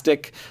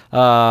enthusiastic,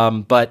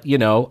 but,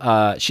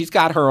 she's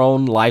got her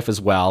own life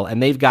as well,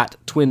 and they've got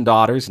twin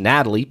daughters,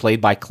 Natalie,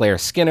 played by Claire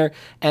Skinner,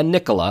 and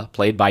Nicola,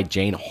 played by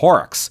Jane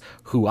Horrocks,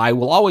 who I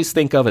will always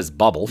think of as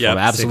Bubble from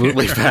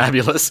Absolutely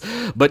Fabulous,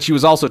 but she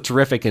was also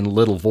terrific in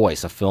Little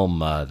Voice, a film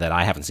that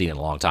I haven't seen in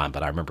a long time,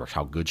 but I remember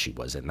how good she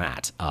was in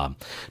that.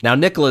 Now,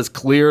 Nicola's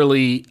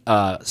clearly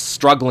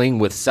struggling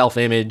with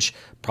self-image,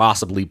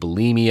 possibly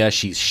bulimia.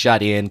 She's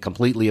shut in,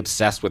 completely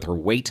obsessed with her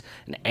weight,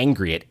 and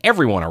angry at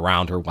everyone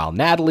around her, while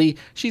Natalie,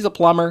 she's a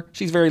plumber,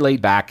 she's very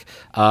laid back.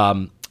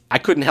 I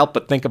couldn't help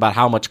but think about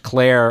how much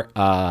Claire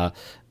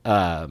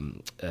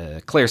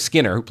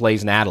Skinner, who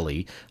plays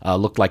Natalie,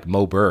 looked like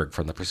Mo Berg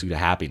from The Pursuit of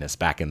Happiness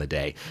back in the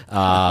day.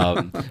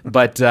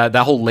 But that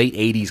whole late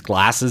 80s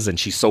glasses, and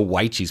she's so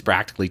white, she's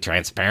practically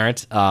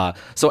transparent.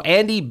 So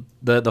Andy,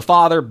 the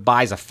father,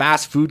 buys a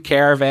fast food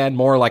caravan,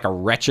 more like a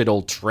wretched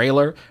old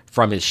trailer,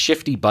 from his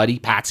shifty buddy,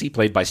 Patsy,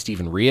 played by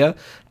Stephen Rea,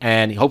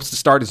 and he hopes to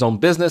start his own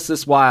business.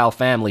 This while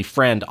family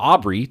friend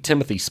Aubrey,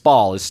 Timothy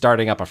Spall, is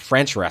starting up a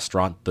French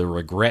restaurant, the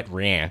Regret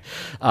Rien.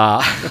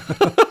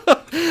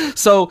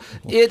 So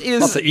it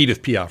is... Lots of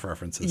Edith Piaf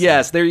references.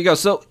 Yes, there you go.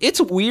 So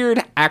it's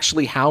weird,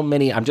 actually, how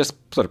many... I'm just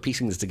sort of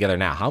piecing this together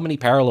now. How many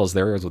parallels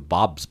there is with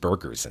Bob's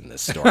Burgers in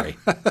this story?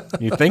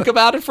 You think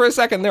about it for a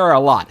second, there are a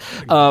lot.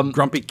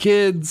 Grumpy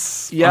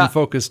kids,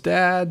 unfocused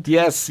dad.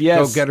 Yes.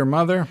 Go-getter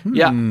mother.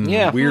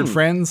 Yeah. Weird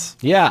friends.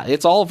 Yeah,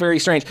 it's all very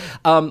strange.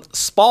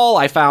 Spall,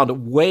 I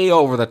found way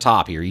over the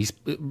top here. He's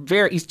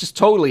just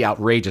totally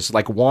outrageous,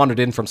 like wandered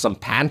in from some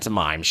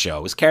pantomime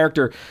show. His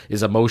character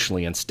is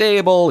emotionally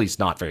unstable. He's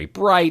not very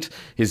bright.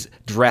 His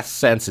dress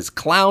sense is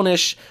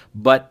clownish.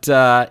 But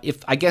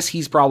I guess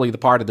he's probably the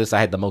part of this I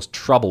had the most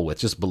trouble with,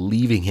 just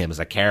believing him as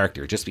a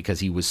character, just because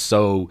he was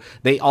so...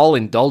 They all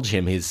indulge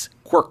him his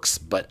quirks,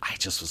 but I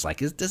just was like,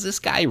 does this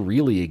guy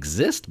really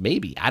exist?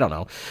 Maybe. I don't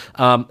know.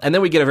 And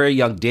then we get a very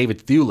young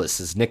David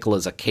Thewlis as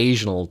Nicola's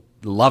occasional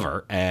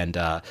lover, and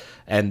I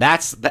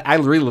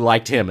really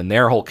liked him, and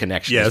their whole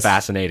connection is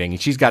fascinating.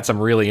 And she's got some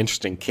really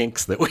interesting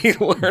kinks that we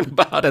learn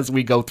about as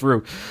we go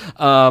through.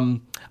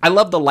 I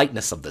love the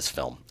lightness of this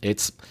film.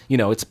 It's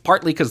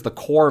partly because the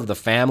core of the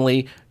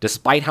family,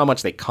 despite how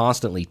much they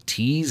constantly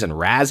tease and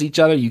razz each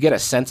other, you get a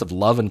sense of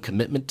love and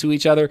commitment to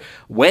each other.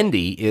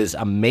 Wendy is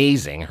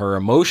amazing. Her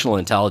emotional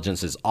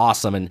intelligence is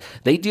awesome, and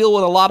they deal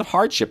with a lot of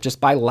hardship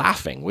just by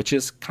laughing, which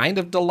is kind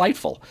of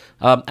delightful.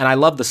 And I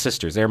love the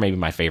sisters. They're maybe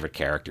my favorite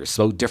characters.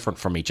 So different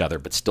from each other,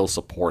 but still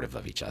supportive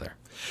of each other.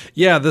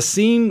 Yeah, the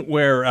scene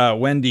where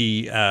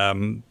Wendy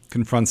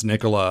confronts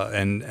Nicola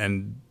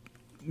and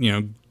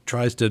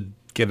tries to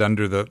get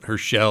under her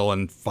shell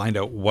and find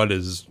out what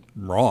is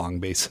wrong,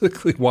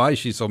 basically, why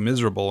she's so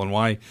miserable and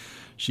why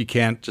she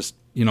can't just,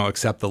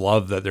 accept the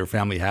love that their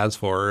family has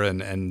for her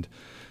and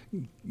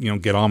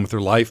get on with her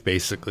life,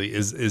 basically,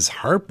 is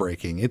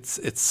heartbreaking.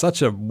 It's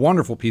such a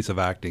wonderful piece of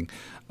acting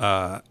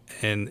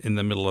in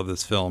the middle of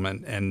this film.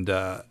 And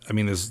I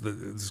mean, there's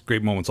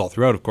great moments all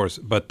throughout, of course,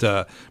 but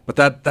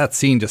that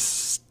scene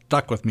just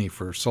stuck with me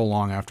for so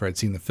long after I'd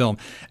seen the film.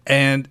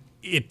 And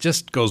it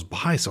just goes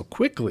by so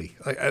quickly.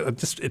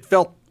 It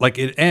felt like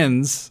it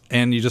ends,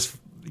 and you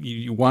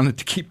you want it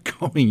to keep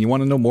going. You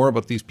want to know more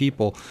about these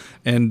people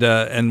and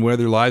where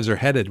their lives are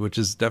headed, which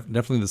is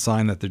definitely the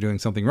sign that they're doing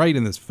something right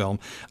in this film.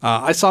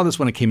 I saw this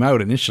when it came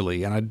out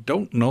initially, and I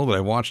don't know that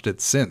I watched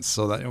it since.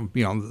 So that,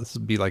 this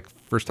would be like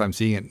first time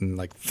seeing it in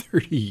like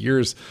 30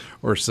 years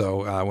or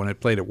so when it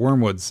played at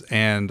Wormwoods.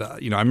 And, I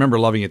remember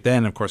loving it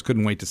then. Of course,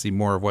 couldn't wait to see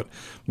more of what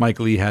Mike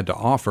Leigh had to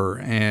offer.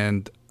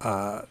 And,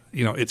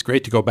 it's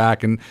great to go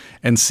back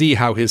and see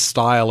how his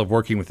style of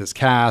working with his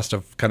cast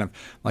of kind of,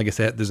 like I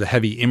said, there's a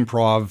heavy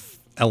improv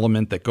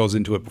element that goes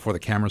into it before the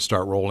cameras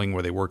start rolling,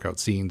 where they work out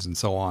scenes and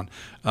so on.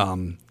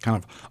 Kind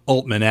of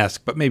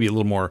Altman-esque, but maybe a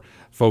little more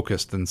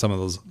focused than some of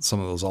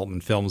those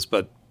Altman films.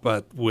 But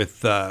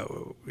with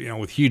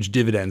with huge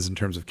dividends in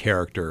terms of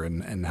character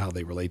and how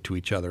they relate to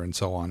each other and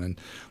so on. And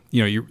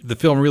the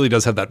film really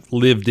does have that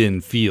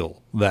lived-in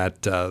feel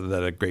that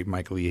a great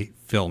Mike Leigh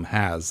film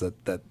has.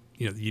 That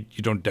you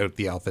don't doubt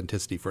the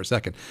authenticity for a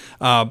second.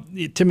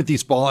 Timothy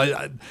Spall.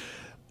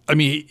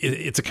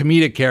 It's a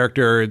comedic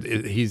character.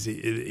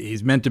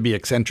 He's meant to be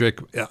eccentric.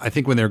 I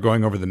think when they're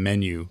going over the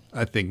menu,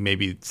 I think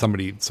maybe some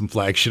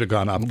flag should have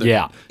gone up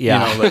there.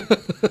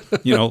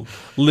 Yeah.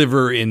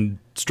 Liver in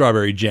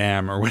strawberry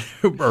jam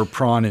or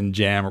prawn in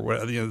jam or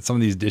whatever, some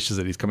of these dishes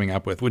that he's coming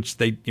up with, which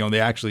they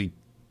actually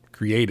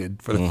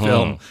created for the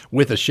film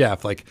with a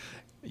chef. Like,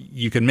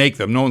 you can make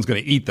them. No one's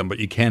going to eat them, but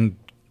you can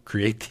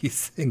create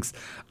these things.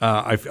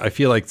 I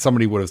feel like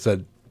somebody would have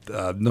said,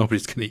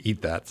 nobody's going to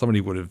eat that.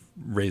 Somebody would have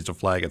raised a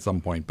flag at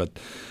some point, but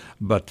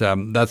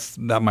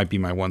that might be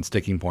my one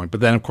sticking point.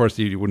 But then, of course,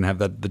 you wouldn't have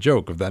the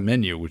joke of that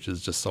menu, which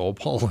is just so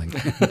appalling.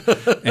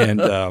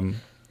 And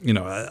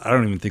I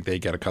don't even think they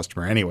get a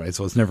customer anyway,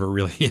 so it's never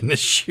really an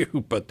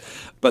issue. But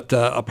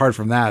apart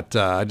from that,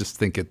 I just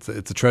think it's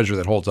a treasure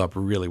that holds up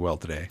really well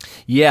today.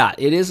 Yeah,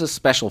 it is a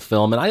special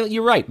film, and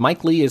you're right.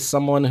 Mike Leigh is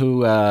someone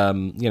who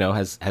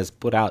has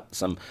put out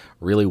some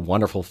really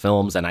wonderful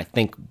films, and I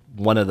think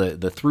one of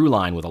the through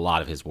line with a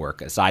lot of his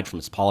work, aside from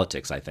his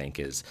politics, I think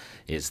is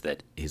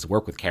that his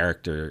work with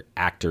character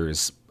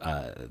actors,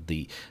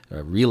 the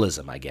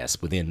realism, I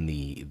guess, within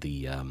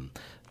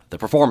the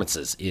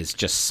performances is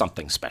just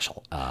something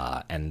special.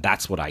 And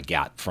that's what I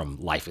got from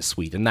Life is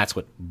Sweet, and that's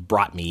what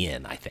brought me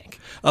in, I think.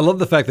 I love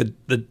the fact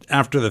that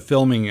after the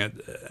filming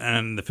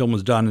and the film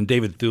was done, and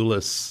David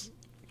Thewlis,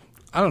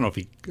 I don't know if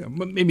he,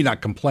 maybe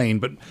not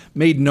complained, but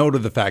made note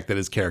of the fact that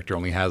his character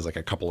only has like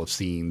a couple of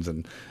scenes,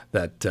 and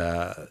that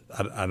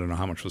I don't know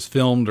how much was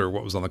filmed or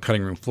what was on the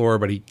cutting room floor,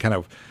 but he kind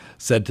of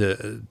said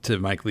to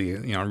Mike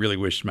Leigh, I really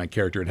wish my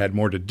character had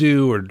more to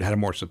do or had a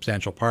more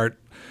substantial part.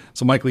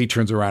 So Mike Leigh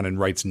turns around and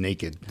writes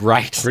naked.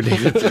 Right. For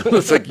David.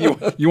 It's like,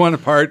 you want a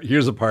part,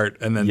 here's a part,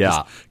 and then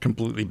just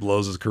completely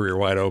blows his career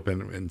wide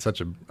open in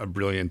such a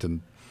brilliant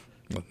and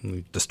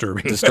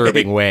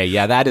disturbing way.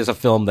 Yeah, that is a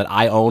film that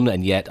I own,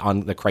 and yet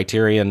on the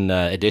Criterion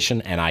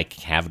edition, and I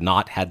have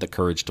not had the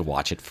courage to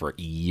watch it for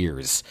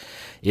years.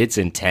 It's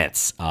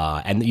intense.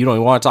 And you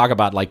want to talk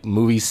about like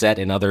movies set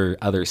in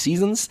other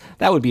seasons?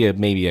 That would be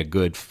maybe a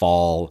good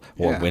fall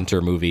or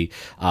winter movie.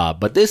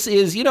 But this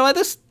is,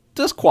 this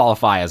does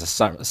qualify as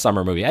a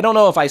summer movie. I don't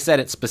know if I said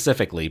it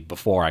specifically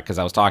before, because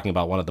I was talking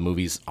about one of the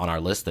movies on our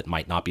list that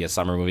might not be a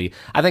summer movie.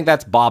 I think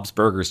that's Bob's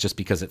Burgers, just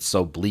because it's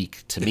so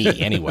bleak to me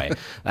anyway.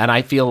 And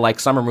I feel like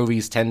summer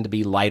movies tend to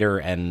be lighter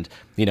and,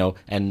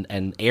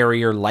 and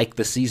airier, like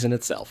the season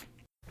itself.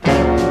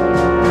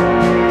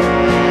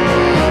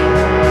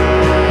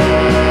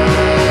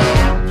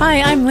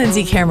 Hi, I'm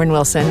Lindsay Cameron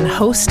Wilson,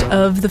 host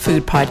of the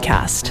Food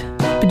Podcast.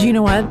 But you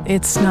know what?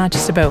 It's not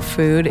just about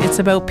food, it's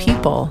about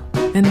people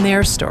and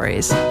their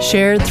stories,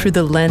 shared through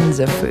the lens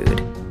of food.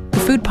 The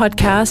Food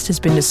Podcast has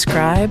been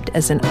described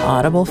as an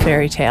audible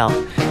fairy tale.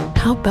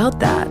 How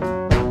about that?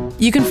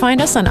 You can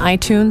find us on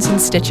iTunes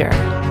and Stitcher.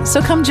 So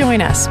come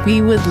join us.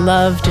 We would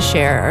love to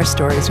share our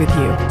stories with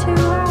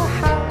you.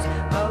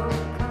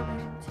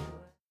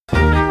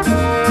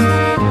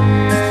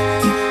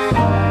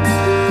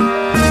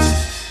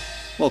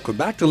 Welcome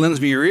back to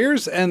Lends Me Your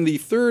Ears, and the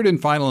third and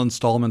final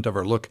installment of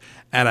our look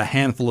at a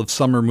handful of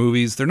summer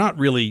movies. They're not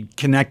really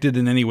connected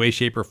in any way,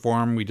 shape, or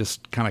form. We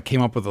just kind of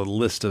came up with a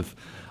list of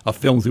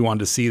films we wanted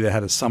to see that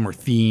had a summer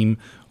theme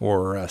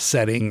or a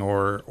setting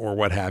or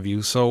what have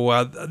you.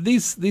 So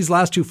these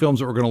last two films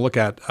that we're going to look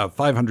at,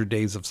 500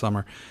 Days of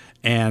Summer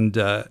and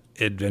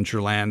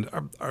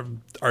Adventureland,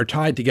 are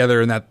tied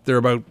together in that they're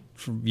about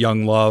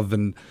young love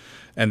and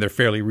they're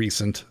fairly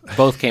recent.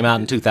 Both came out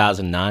in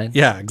 2009.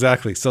 Yeah,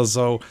 exactly.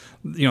 So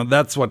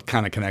that's what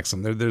kind of connects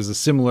them. There's a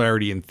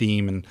similarity in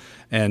theme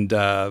and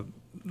the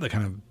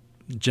kind of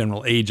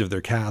general age of their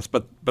cast,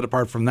 but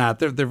apart from that,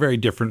 they're very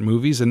different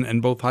movies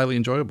and both highly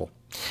enjoyable.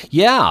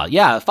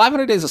 Yeah.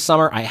 500 Days of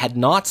Summer I had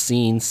not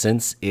seen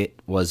since it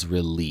was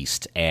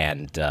released,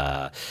 and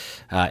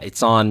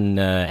it's on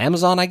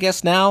Amazon, I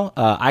guess, now.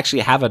 I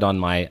actually have it in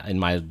my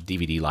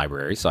DVD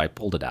library, so I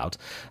pulled it out.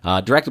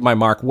 Directed by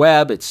Mark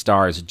Webb, it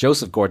stars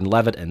Joseph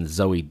Gordon-Levitt and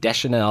Zooey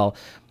Deschanel.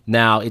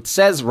 Now, it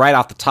says right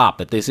off the top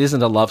that this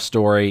isn't a love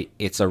story.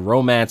 It's a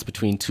romance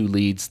between two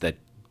leads that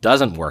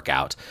doesn't work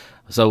out.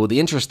 So the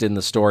interest in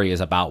the story is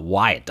about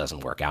why it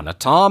doesn't work out. Now,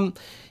 Tom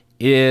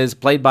is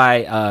played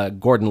by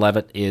Gordon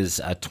Levitt, is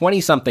a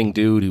 20-something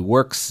dude who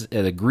works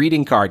at a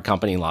greeting card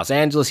company in Los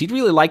Angeles. He'd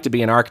really like to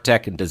be an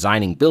architect and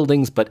designing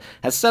buildings, but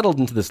has settled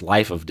into this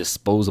life of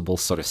disposable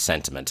sort of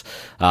sentiment.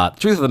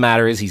 Truth of the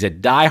matter is he's a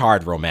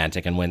diehard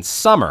romantic, and when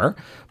Summer,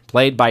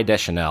 played by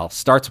Deschanel,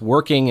 starts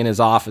working in his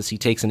office, he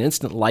takes an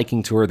instant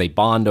liking to her. They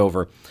bond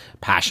over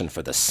passion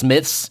for the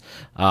Smiths,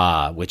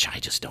 which I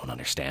just don't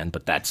understand,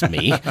 but that's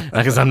me,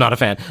 because I'm not a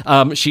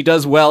fan. She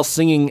does well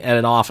singing at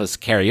an office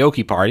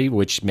karaoke party,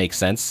 which makes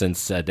sense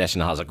since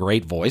Deschanel has a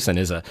great voice and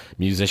is a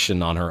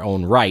musician on her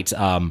own right.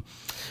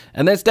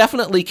 And there's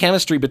definitely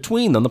chemistry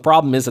between them. The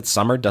problem is that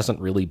Summer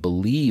doesn't really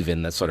believe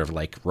in the sort of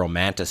like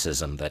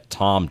romanticism that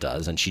Tom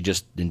does, and she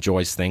just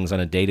enjoys things on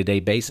a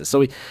day-to-day basis. So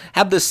we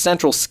have this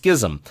central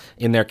schism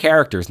in their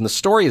characters, and the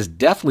story is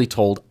definitely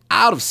told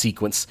out of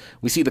sequence.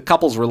 We see the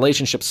couple's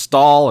relationship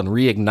stall and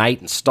reignite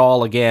and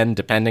stall again,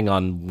 depending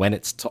on when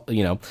it's,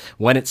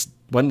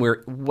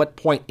 what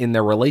point in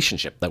their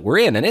relationship that we're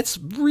in. And it's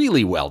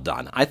really well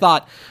done. I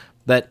thought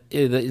that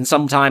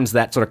sometimes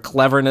that sort of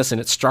cleverness in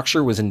its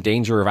structure was in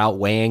danger of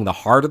outweighing the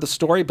heart of the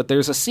story, but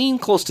there's a scene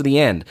close to the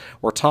end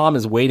where Tom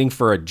is waiting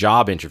for a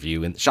job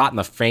interview and shot in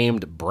the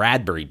famed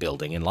Bradbury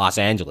Building in Los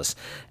Angeles,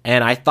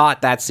 and I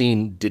thought that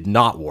scene did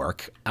not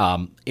work.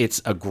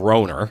 It's a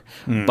groaner,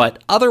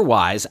 but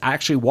otherwise,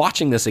 actually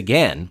watching this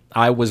again,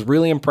 I was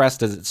really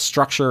impressed at its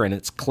structure and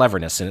its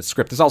cleverness in its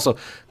script. There's also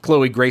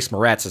Chloe Grace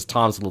Moretz as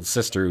Tom's little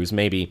sister, who's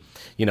maybe,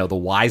 the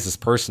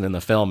wisest person in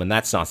the film, and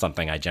that's not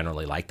something I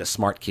generally like, the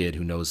smart kid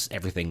who knows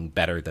everything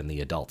better than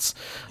the adults.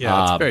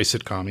 Yeah, it's very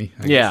sitcom-y.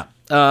 Yeah.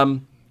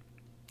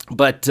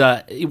 But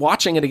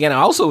watching it again, I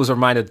also was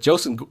reminded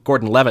Joseph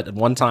Gordon-Levitt at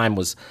one time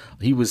was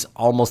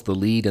almost the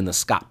lead in the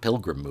Scott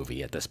Pilgrim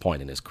movie at this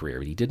point in his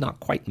career. He did not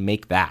quite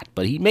make that,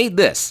 but he made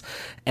this.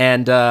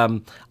 And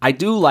I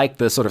do like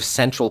the sort of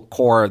central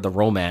core of the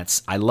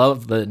romance. I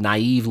love the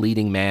naive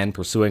leading man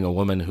pursuing a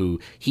woman who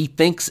he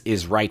thinks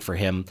is right for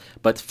him,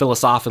 but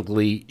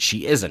philosophically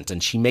she isn't,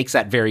 and she makes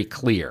that very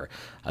clear.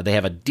 They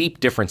have a deep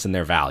difference in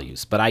their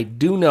values. But I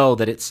do know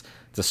that it's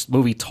this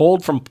movie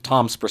told from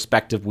Tom's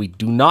perspective. We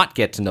do not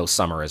get to know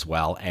Summer as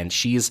well, and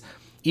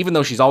even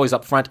though she's always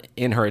upfront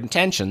in her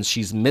intentions,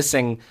 she's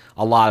missing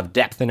a lot of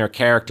depth in her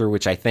character,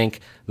 which I think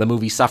the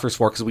movie suffers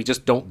for because we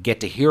just don't get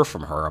to hear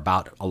from her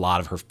about a lot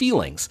of her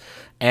feelings.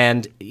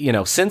 And,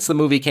 since the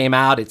movie came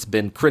out, it's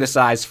been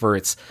criticized for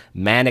its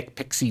manic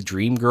pixie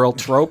dream girl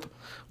trope,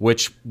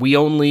 which we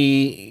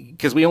only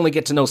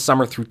get to know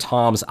Summer through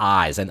Tom's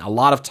eyes. And a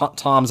lot of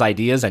Tom's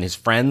ideas and his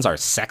friends are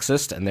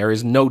sexist, and there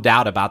is no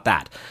doubt about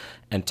that.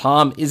 And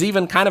Tom is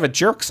even kind of a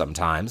jerk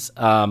sometimes,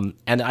 and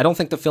I don't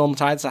think the film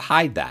tries to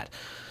hide that.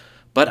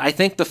 But I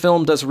think the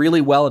film does really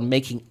well in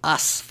making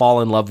us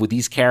fall in love with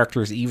these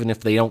characters, even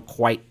if they don't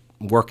quite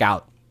work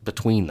out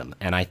between them.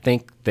 And I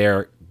think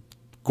they're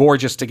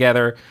gorgeous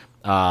together,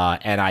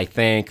 and I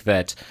think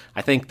that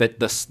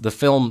the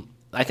film.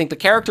 I think the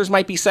characters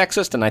might be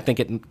sexist, and I think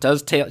it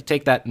does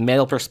take that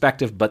male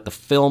perspective, but the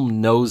film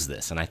knows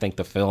this, and I think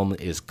the film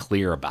is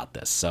clear about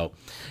this. So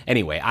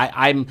anyway,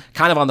 I'm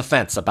kind of on the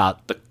fence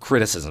about the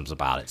criticisms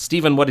about it.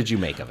 Stephen, what did you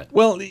make of it?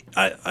 Well,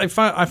 I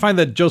find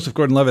that Joseph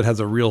Gordon-Levitt has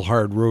a real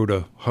hard row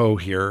to hoe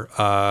here,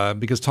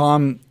 because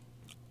Tom,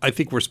 I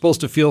think we're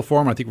supposed to feel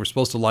for him. I think we're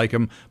supposed to like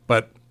him,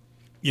 but,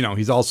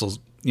 he's also...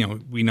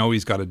 we know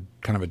he's got a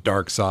kind of a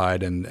dark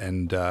side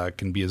and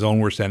can be his own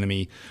worst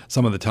enemy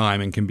some of the time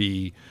and can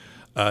be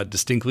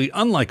distinctly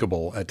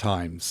unlikable at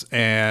times.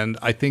 And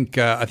I think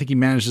he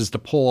manages to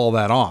pull all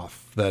that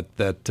off.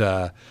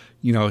 That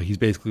he's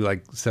basically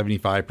like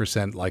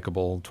 75%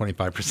 likable,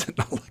 25%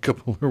 not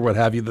likable, or what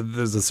have you.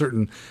 There's a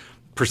certain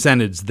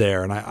percentage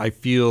there, and I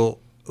feel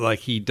like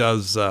he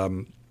does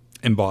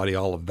embody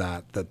all of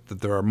that. That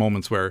there are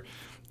moments where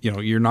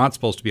you're not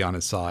supposed to be on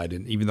his side,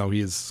 and even though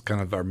he is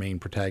kind of our main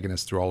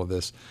protagonist through all of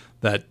this,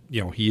 that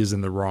he is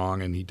in the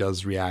wrong and he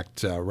does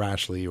react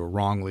rashly or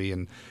wrongly,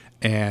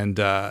 and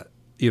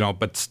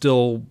but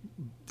still,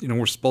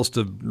 we're supposed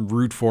to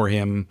root for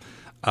him,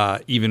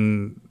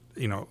 even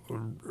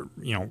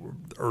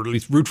or at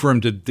least root for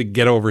him to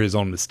get over his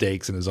own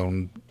mistakes and his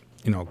own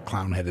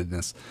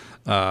clown-headedness,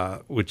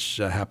 which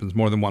happens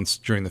more than once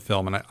during the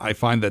film, and I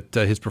find that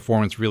his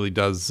performance really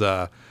does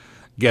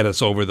get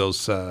us over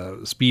those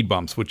speed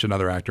bumps, which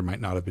another actor might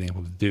not have been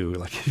able to do.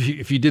 Like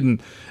if you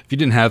didn't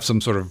have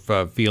some sort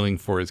of feeling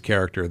for his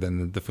character,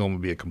 then the film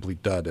would be a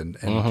complete dud. And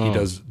he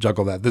does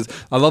juggle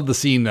that. I love the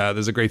scene.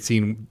 There's a great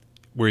scene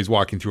where he's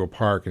walking through a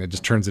park and it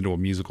just turns into a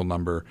musical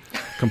number,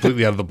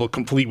 completely out of the book,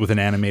 complete with an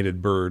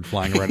animated bird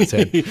flying around its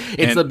head.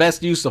 It's the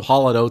best use of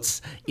Hall &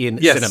 Oates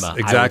in cinema.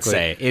 Exactly. I would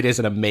say it is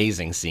an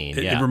amazing scene.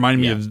 It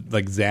reminded me of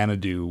like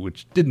Xanadu,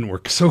 which didn't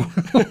work so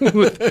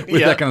with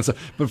that kind of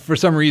stuff. But for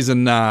some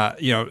reason, and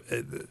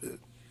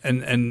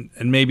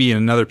maybe in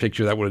another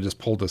picture that would have just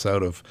pulled us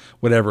out of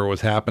whatever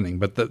was happening.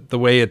 But the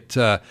way it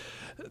kind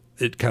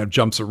of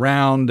jumps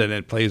around and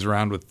it plays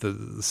around with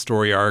the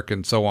story arc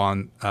and so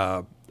on.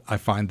 I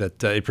find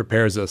that it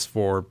prepares us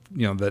for,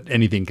 that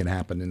anything can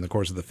happen in the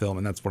course of the film,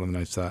 and that's one of the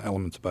nice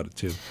elements about it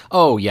too.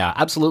 Oh yeah,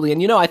 absolutely.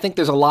 And I think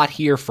there's a lot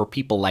here for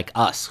people like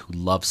us who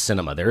love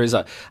cinema.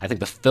 I think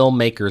the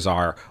filmmakers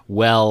are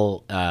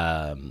well,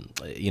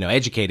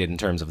 educated in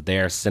terms of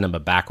their cinema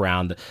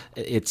background.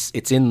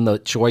 It's in the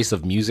choice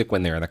of music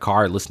when they're in the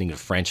car listening to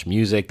French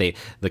music.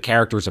 The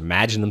characters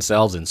imagine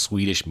themselves in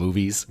Swedish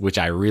movies, which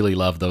I really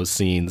love those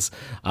scenes.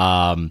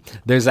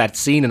 There's that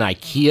scene in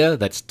IKEA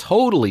that's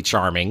totally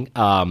charming.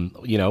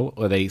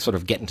 Where they sort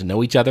of getting to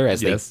know each other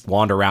as Yes. they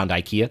wander around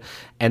IKEA.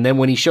 And then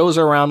when he shows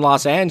her around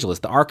Los Angeles,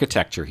 the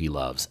architecture he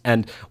loves.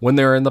 And when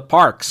they're in the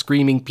park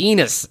screaming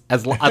penis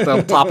at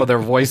the top of their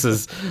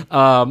voices.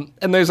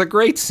 And there's a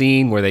great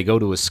scene where they go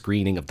to a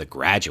screening of The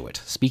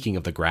Graduate. Speaking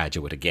of The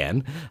Graduate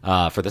again,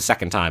 for the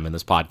second time in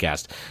this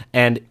podcast.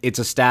 And it's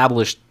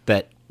established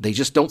that they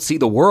just don't see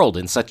the world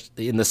in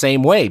the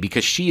same way,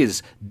 because she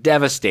is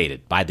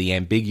devastated by the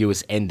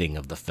ambiguous ending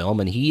of the film,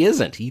 and he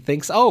isn't. He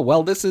thinks, oh,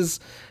 well, this is,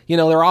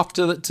 they're off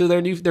to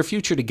their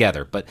future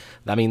together. But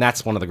I mean,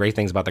 that's one of the great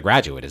things about The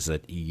Graduate, is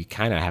that you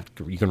kind of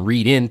you can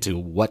read into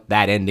what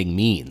that ending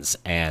means.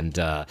 And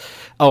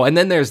and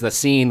then there's the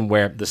scene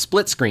the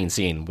split screen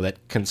scene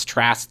that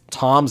contrasts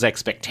Tom's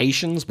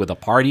expectations with a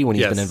party when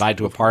he's been invited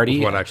to a party,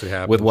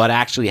 with what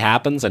actually actually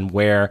happens, happens, and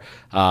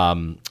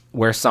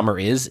where Summer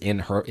is in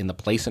the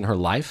place in her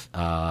life.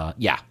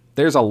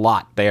 There's a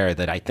lot there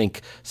that I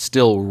think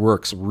still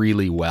works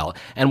really well.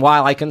 And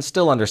while I can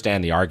still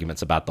understand the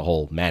arguments about the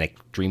whole manic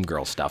dream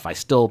girl stuff, I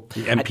still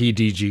the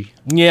MPDG.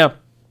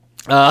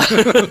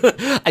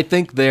 I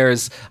think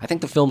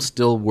the film's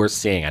still worth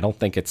seeing. I don't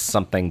think it's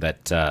something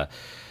that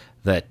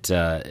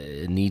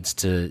needs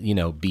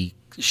to be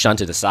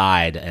shunted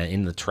aside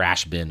in the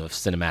trash bin of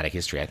cinematic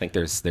history. I think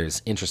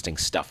there's interesting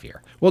stuff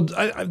here. Well,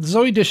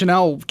 Zooey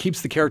Deschanel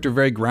keeps the character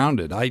very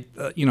grounded. I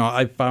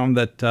found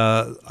that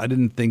I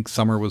didn't think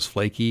Summer was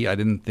flaky. I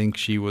didn't think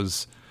she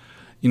was,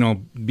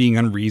 being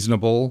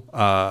unreasonable.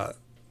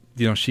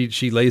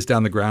 She lays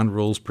down the ground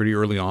rules pretty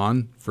early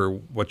on for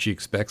what she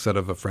expects out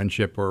of a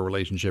friendship or a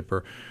relationship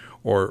or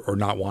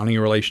not wanting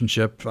a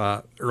relationship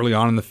early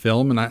on in the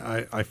film, and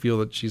I feel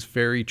that she's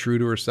very true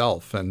to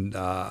herself, and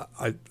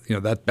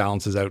that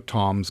balances out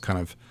Tom's kind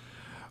of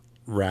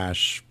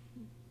rash,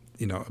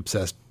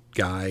 obsessed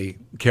guy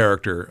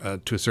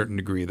character to a certain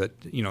degree. That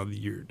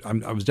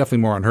I was definitely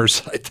more on her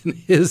side than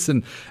his,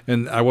 and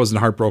I wasn't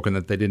heartbroken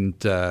that they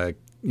didn't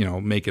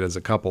make it as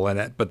a couple,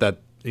 but that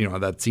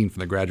that scene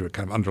from The Graduate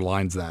kind of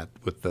underlines that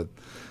with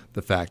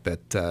the fact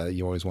that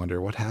you always wonder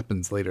what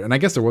happens later. And I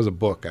guess there was a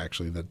book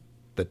actually that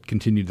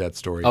continued that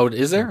story. Oh,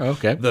 is there?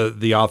 Okay.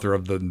 The author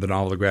of the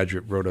novel The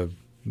Graduate wrote a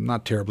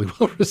not terribly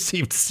well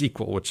received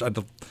sequel, which I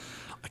can't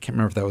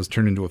remember if that was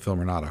turned into a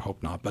film or not. I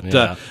hope not.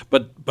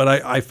 But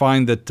I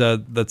find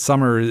that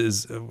Summer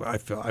is. I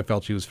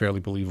felt she was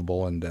fairly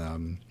believable,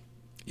 and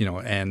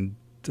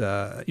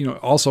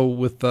also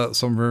with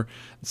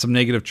some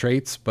negative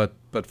traits, but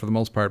for the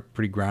most part,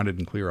 pretty grounded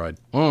and clear-eyed.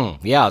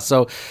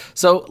 So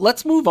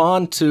let's move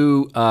on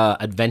to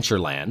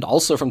Adventureland,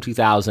 also from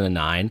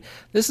 2009.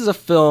 This is a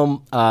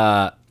film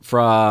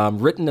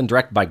written and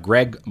directed by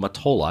Greg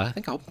Mottola. I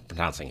think I'm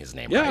pronouncing his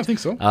name right. Yeah, I think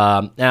so.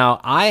 Now,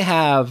 I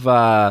have,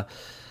 I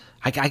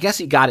guess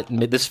he got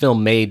this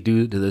film made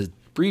due to the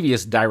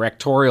previous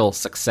directorial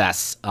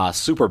success,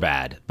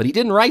 Superbad. But he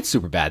didn't write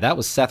Superbad. That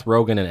was Seth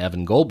Rogen and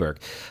Evan Goldberg.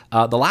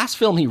 The last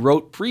film he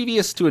wrote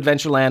previous to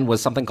Adventureland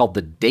was something called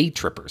The Day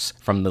Trippers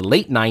from the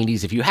late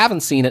 90s. If you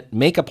haven't seen it,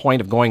 make a point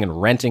of going and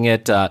renting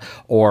it,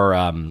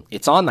 or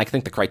it's on, I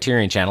think, the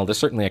Criterion Channel. There's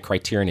certainly a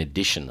Criterion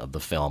edition of the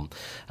film.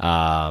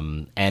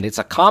 And it's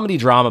a comedy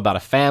drama about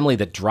a family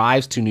that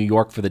drives to New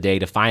York for the day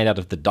to find out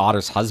if the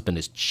daughter's husband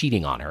is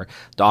cheating on her.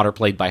 Daughter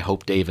played by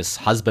Hope Davis,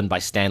 husband by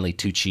Stanley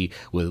Tucci,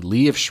 with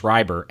Liev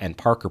Schreiber and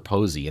Parker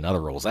Posey in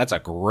other roles. That's a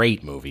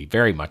great movie,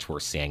 very much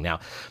worth seeing. Now,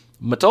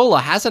 Mottola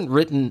hasn't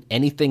written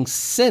anything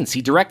since.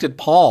 He directed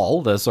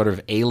Paul, the sort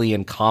of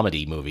alien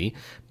comedy movie,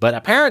 but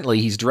apparently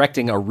he's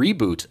directing a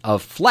reboot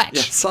of Fletch.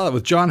 Yeah, I saw that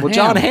with John Hamm.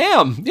 John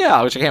Hamm,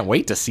 yeah, which I can't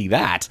wait to see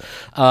that.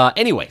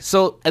 Anyway,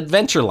 so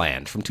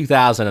Adventureland from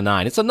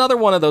 2009. It's another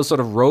one of those sort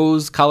of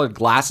rose-colored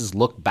glasses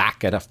look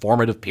back at a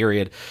formative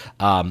period,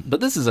 but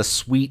this is a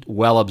sweet,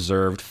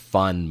 well-observed,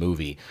 fun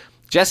movie.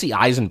 Jesse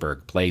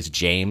Eisenberg plays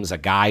James, a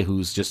guy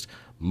who's just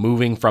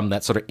moving from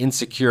that sort of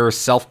insecure,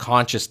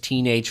 self-conscious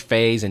teenage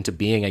phase into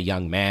being a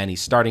young man.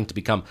 He's starting to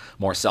become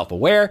more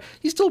self-aware.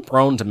 He's still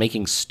prone to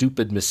making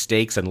stupid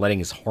mistakes and letting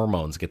his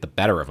hormones get the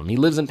better of him. He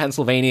lives in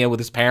Pennsylvania with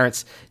his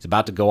parents. He's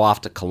about to go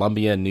off to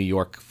Columbia and New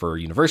York for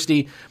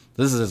university.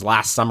 This is his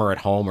last summer at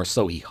home, or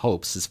so he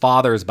hopes. His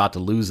father is about to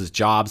lose his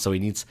job, so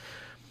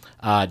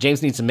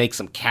James needs to make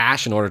some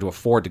cash in order to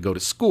afford to go to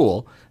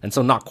school, and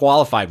so not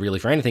qualified really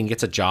for anything,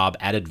 gets a job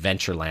at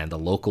Adventureland, a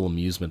local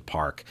amusement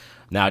park.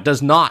 Now, it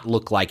does not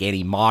look like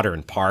any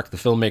modern park. The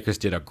filmmakers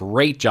did a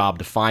great job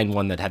to find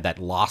one that had that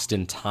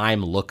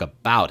lost-in-time look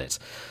about it.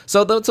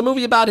 So it's a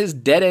movie about his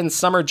dead-end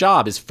summer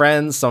job. His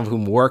friends, some of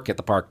whom work at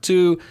the park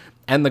too,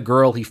 and the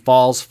girl he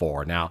falls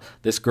for. Now,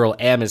 this girl,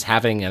 M, is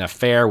having an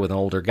affair with an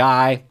older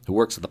guy who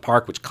works at the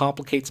park, which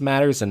complicates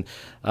matters. And,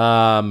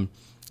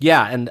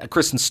 and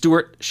Kristen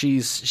Stewart,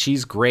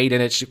 she's great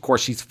in it. Of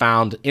course, she's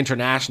found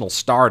international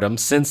stardom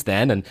since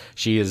then, and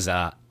she is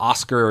an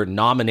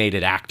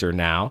Oscar-nominated actor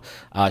now.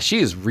 She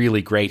is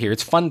really great here.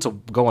 It's fun to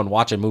go and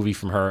watch a movie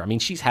from her. I mean,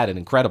 she's had an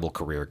incredible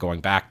career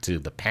going back to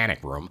The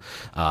Panic Room.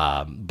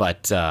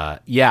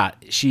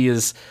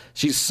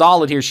 She's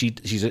solid here.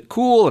 She's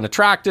cool and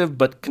attractive,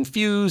 but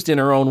confused in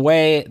her own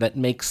way that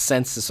makes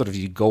sense as sort of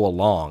you go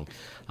along.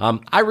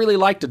 I really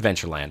liked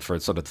Adventureland for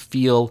sort of the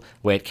feel, the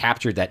way it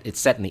captured that it's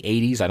set in the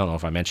 80s. I don't know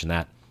if I mentioned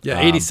that. Yeah,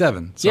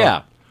 87. So.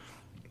 Yeah.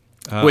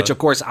 Which, of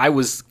course, I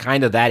was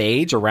kind of that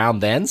age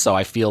around then, so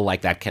I feel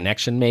like that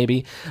connection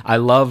maybe. I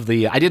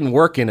didn't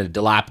work in a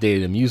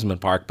dilapidated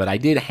amusement park, but I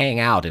did hang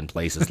out in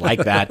places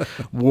like that,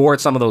 wore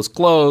some of those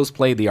clothes,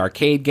 played the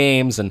arcade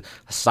games, and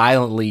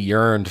silently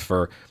yearned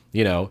for,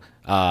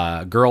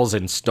 girls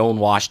in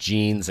stonewashed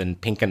jeans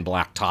and pink and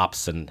black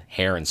tops and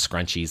hair and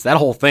scrunchies. That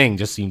whole thing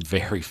just seemed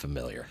very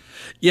familiar.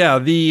 Yeah,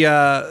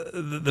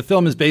 the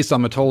film is based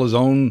on Mottola's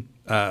own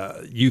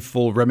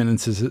youthful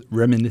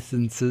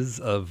reminiscences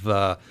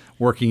of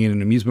working in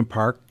an amusement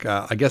park,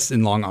 I guess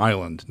in Long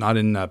Island, not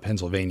in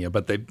Pennsylvania.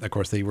 But they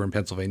were in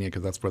Pennsylvania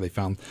because that's where they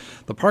found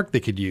the park they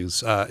could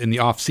use in the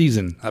off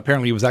season.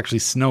 Apparently, it was actually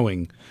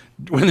snowing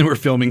when they were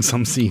filming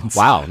some scenes.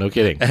 Wow, no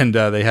kidding. And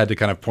they had to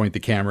kind of point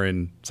the camera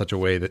in such a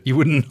way that you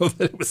wouldn't know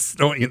that it was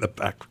snowing in the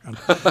background.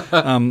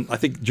 I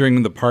think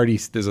during the party,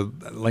 there's a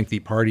lengthy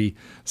party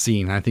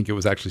scene. I think it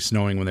was actually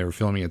snowing when they were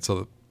filming it,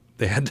 so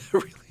they had to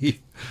really,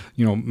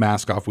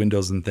 mask off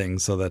windows and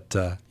things so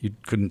that you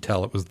couldn't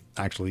tell it was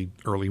actually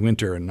early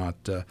winter and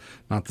not the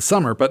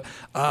summer. But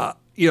a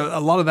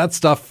lot of that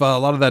stuff, a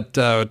lot of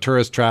that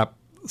tourist trap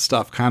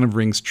stuff kind of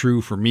rings true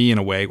for me in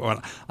a way.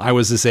 When I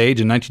was this age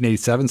in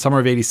 1987, summer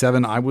of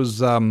 87, I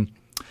was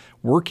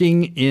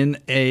working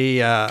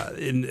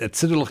at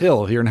Citadel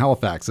Hill here in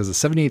Halifax as a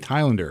 78th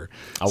Highlander.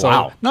 Oh, so,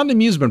 wow. Not an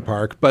amusement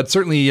park, but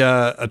certainly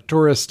a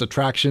tourist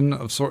attraction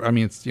of sort. I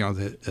mean, it's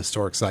the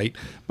historic site,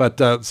 but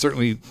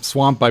certainly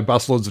swamped by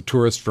busloads of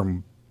tourists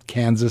from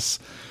Kansas,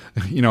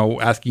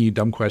 asking you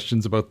dumb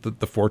questions about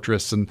the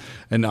fortress, and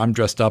I'm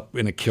dressed up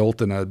in a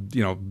kilt and a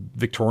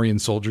Victorian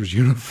soldier's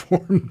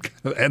uniform,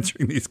 kind of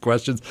answering these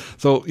questions.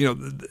 So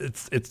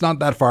it's not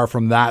that far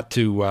from that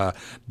to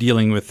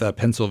dealing with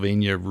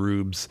Pennsylvania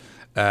rubes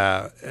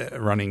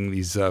running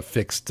these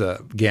fixed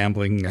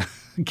gambling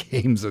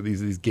games, or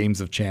these games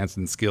of chance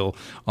and skill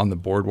on the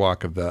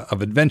boardwalk of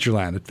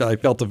Adventureland. I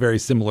felt a very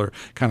similar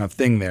kind of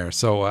thing there.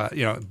 So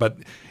but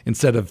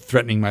instead of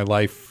threatening my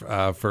life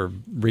for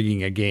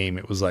rigging a game,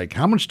 it was like,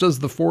 how much does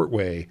the fort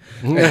weigh?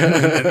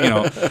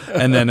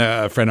 And then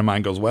a friend of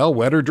mine goes, well,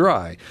 wet or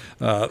dry,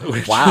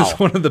 which is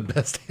one of the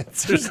best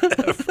answers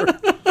ever.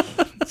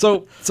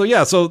 So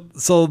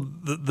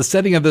the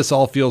setting of this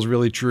all feels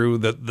really true.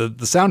 The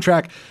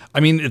soundtrack, I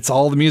mean, it's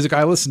all the music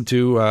I listen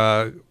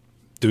to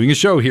doing a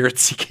show here at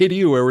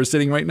CKDU where we're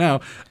sitting right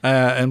now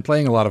and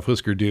playing a lot of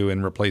Husker Du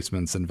and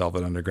Replacements and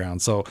Velvet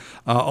Underground. So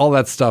all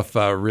that stuff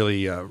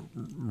really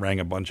rang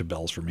a bunch of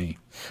bells for me.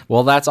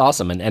 Well, that's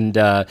awesome. And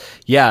the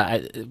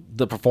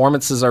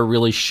performances are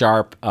really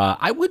sharp.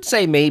 I would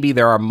say maybe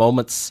there are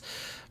moments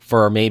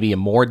for maybe a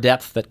more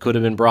depth that could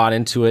have been brought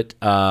into it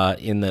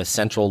in the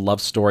central love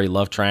story,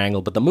 love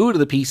triangle. But the mood of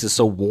the piece is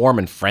so warm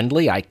and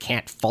friendly, I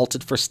can't fault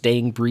it for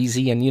staying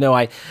breezy. And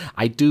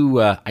I do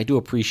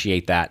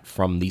appreciate that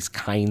from these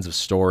kinds of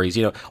stories.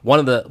 One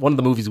of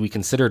the movies we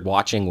considered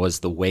watching was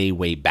The Way,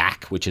 Way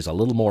Back, which is a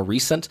little more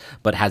recent,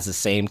 but has the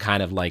same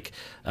kind of like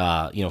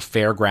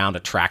fairground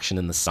attraction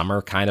in the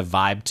summer kind of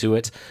vibe to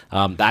it.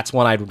 That's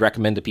one I'd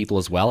recommend to people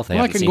as well if they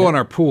haven't seen it. I can go on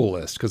our pool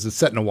list because it's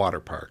set in a water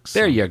park. So.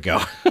 There you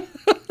go.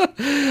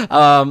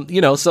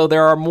 So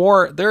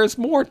there's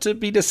more to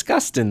be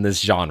discussed in this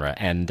genre,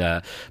 and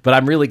but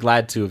I'm really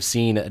glad to have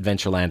seen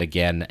Adventureland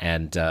again,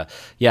 and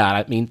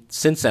I mean,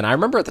 since then, I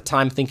remember at the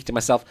time thinking to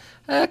myself,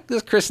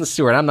 this Kristen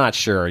Stewart, I'm not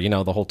sure,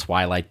 the whole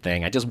Twilight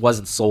thing, I just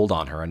wasn't sold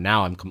on her, and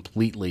now I'm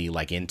completely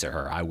into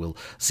her. I will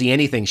see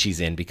anything she's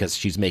in because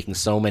she's making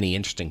so many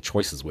interesting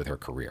choices with her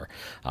career.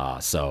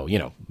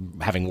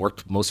 Having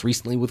worked most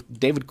recently with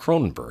David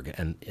Cronenberg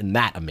and in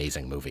that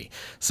amazing movie.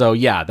 So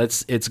yeah,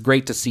 it's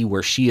great to see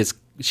where she's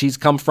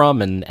come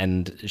from,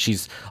 and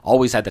she's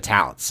always had the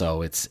talent.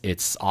 So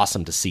it's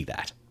awesome to see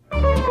that.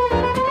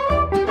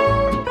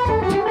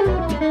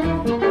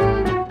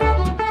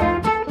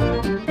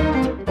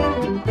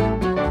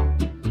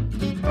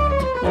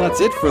 Well,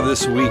 that's it for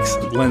this week's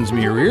Lends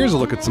Me Your Ears. A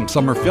look at some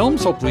summer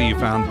films. Hopefully you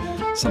found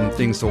some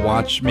things to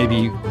watch,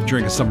 maybe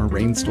during a summer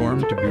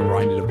rainstorm, to be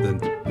reminded of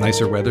the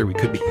nicer weather we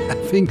could be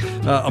having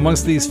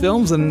amongst these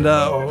films. And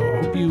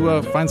hope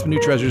you find some new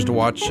treasures to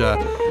watch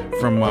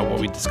from what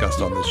we discussed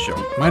on this show.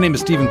 My name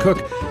is Stephen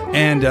Cook,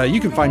 and you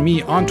can find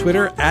me on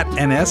Twitter at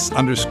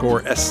 @NS_SCOOKE.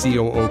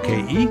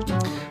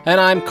 And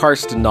I'm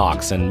Karsten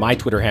Knox, and my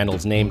Twitter handle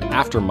is named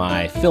after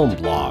my film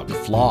blog,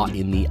 Flaw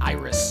in the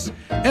Iris.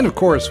 And of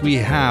course, we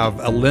have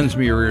a Lends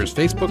Me Your Ears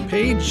Facebook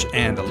page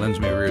and a Lends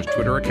Me Your Ears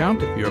Twitter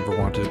account if you ever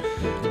want to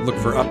look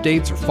for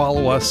updates or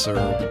follow us or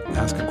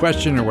ask a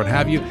question or what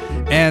have you.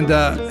 And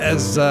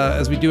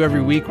as we do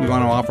every week, we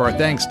want to offer our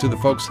thanks to the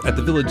folks at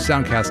the Village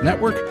Soundcast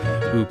Network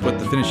who put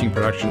the finishing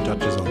production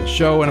touches on the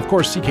show. And of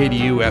course,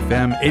 CKDU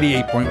FM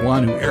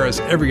 88.1, who air us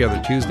every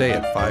other Tuesday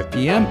at 5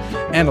 p.m.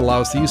 and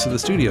allow us the use of the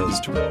studios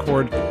to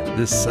record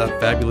this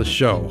fabulous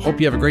show. Hope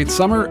you have a great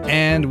summer,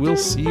 and we'll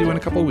see you in a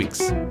couple of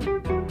weeks.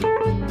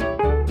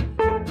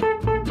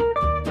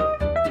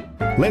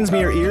 Lends Me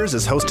Your Ears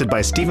is hosted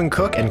by Stephen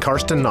Cook and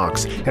Karsten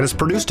Knox and is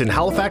produced in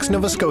Halifax,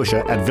 Nova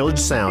Scotia at Village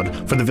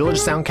Sound for the Village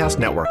Soundcast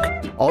Network.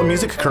 All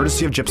music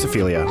courtesy of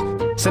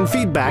Gypsophilia. Send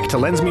feedback to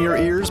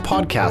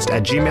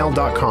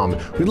lensmeyourEarspodcast@gmail.com.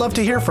 We'd love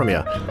to hear from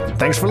you.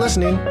 Thanks for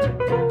listening.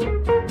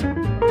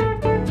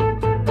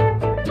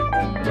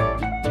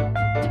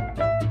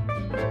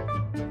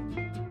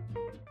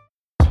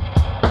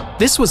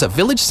 This was a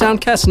Village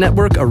Soundcast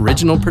Network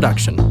original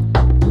production.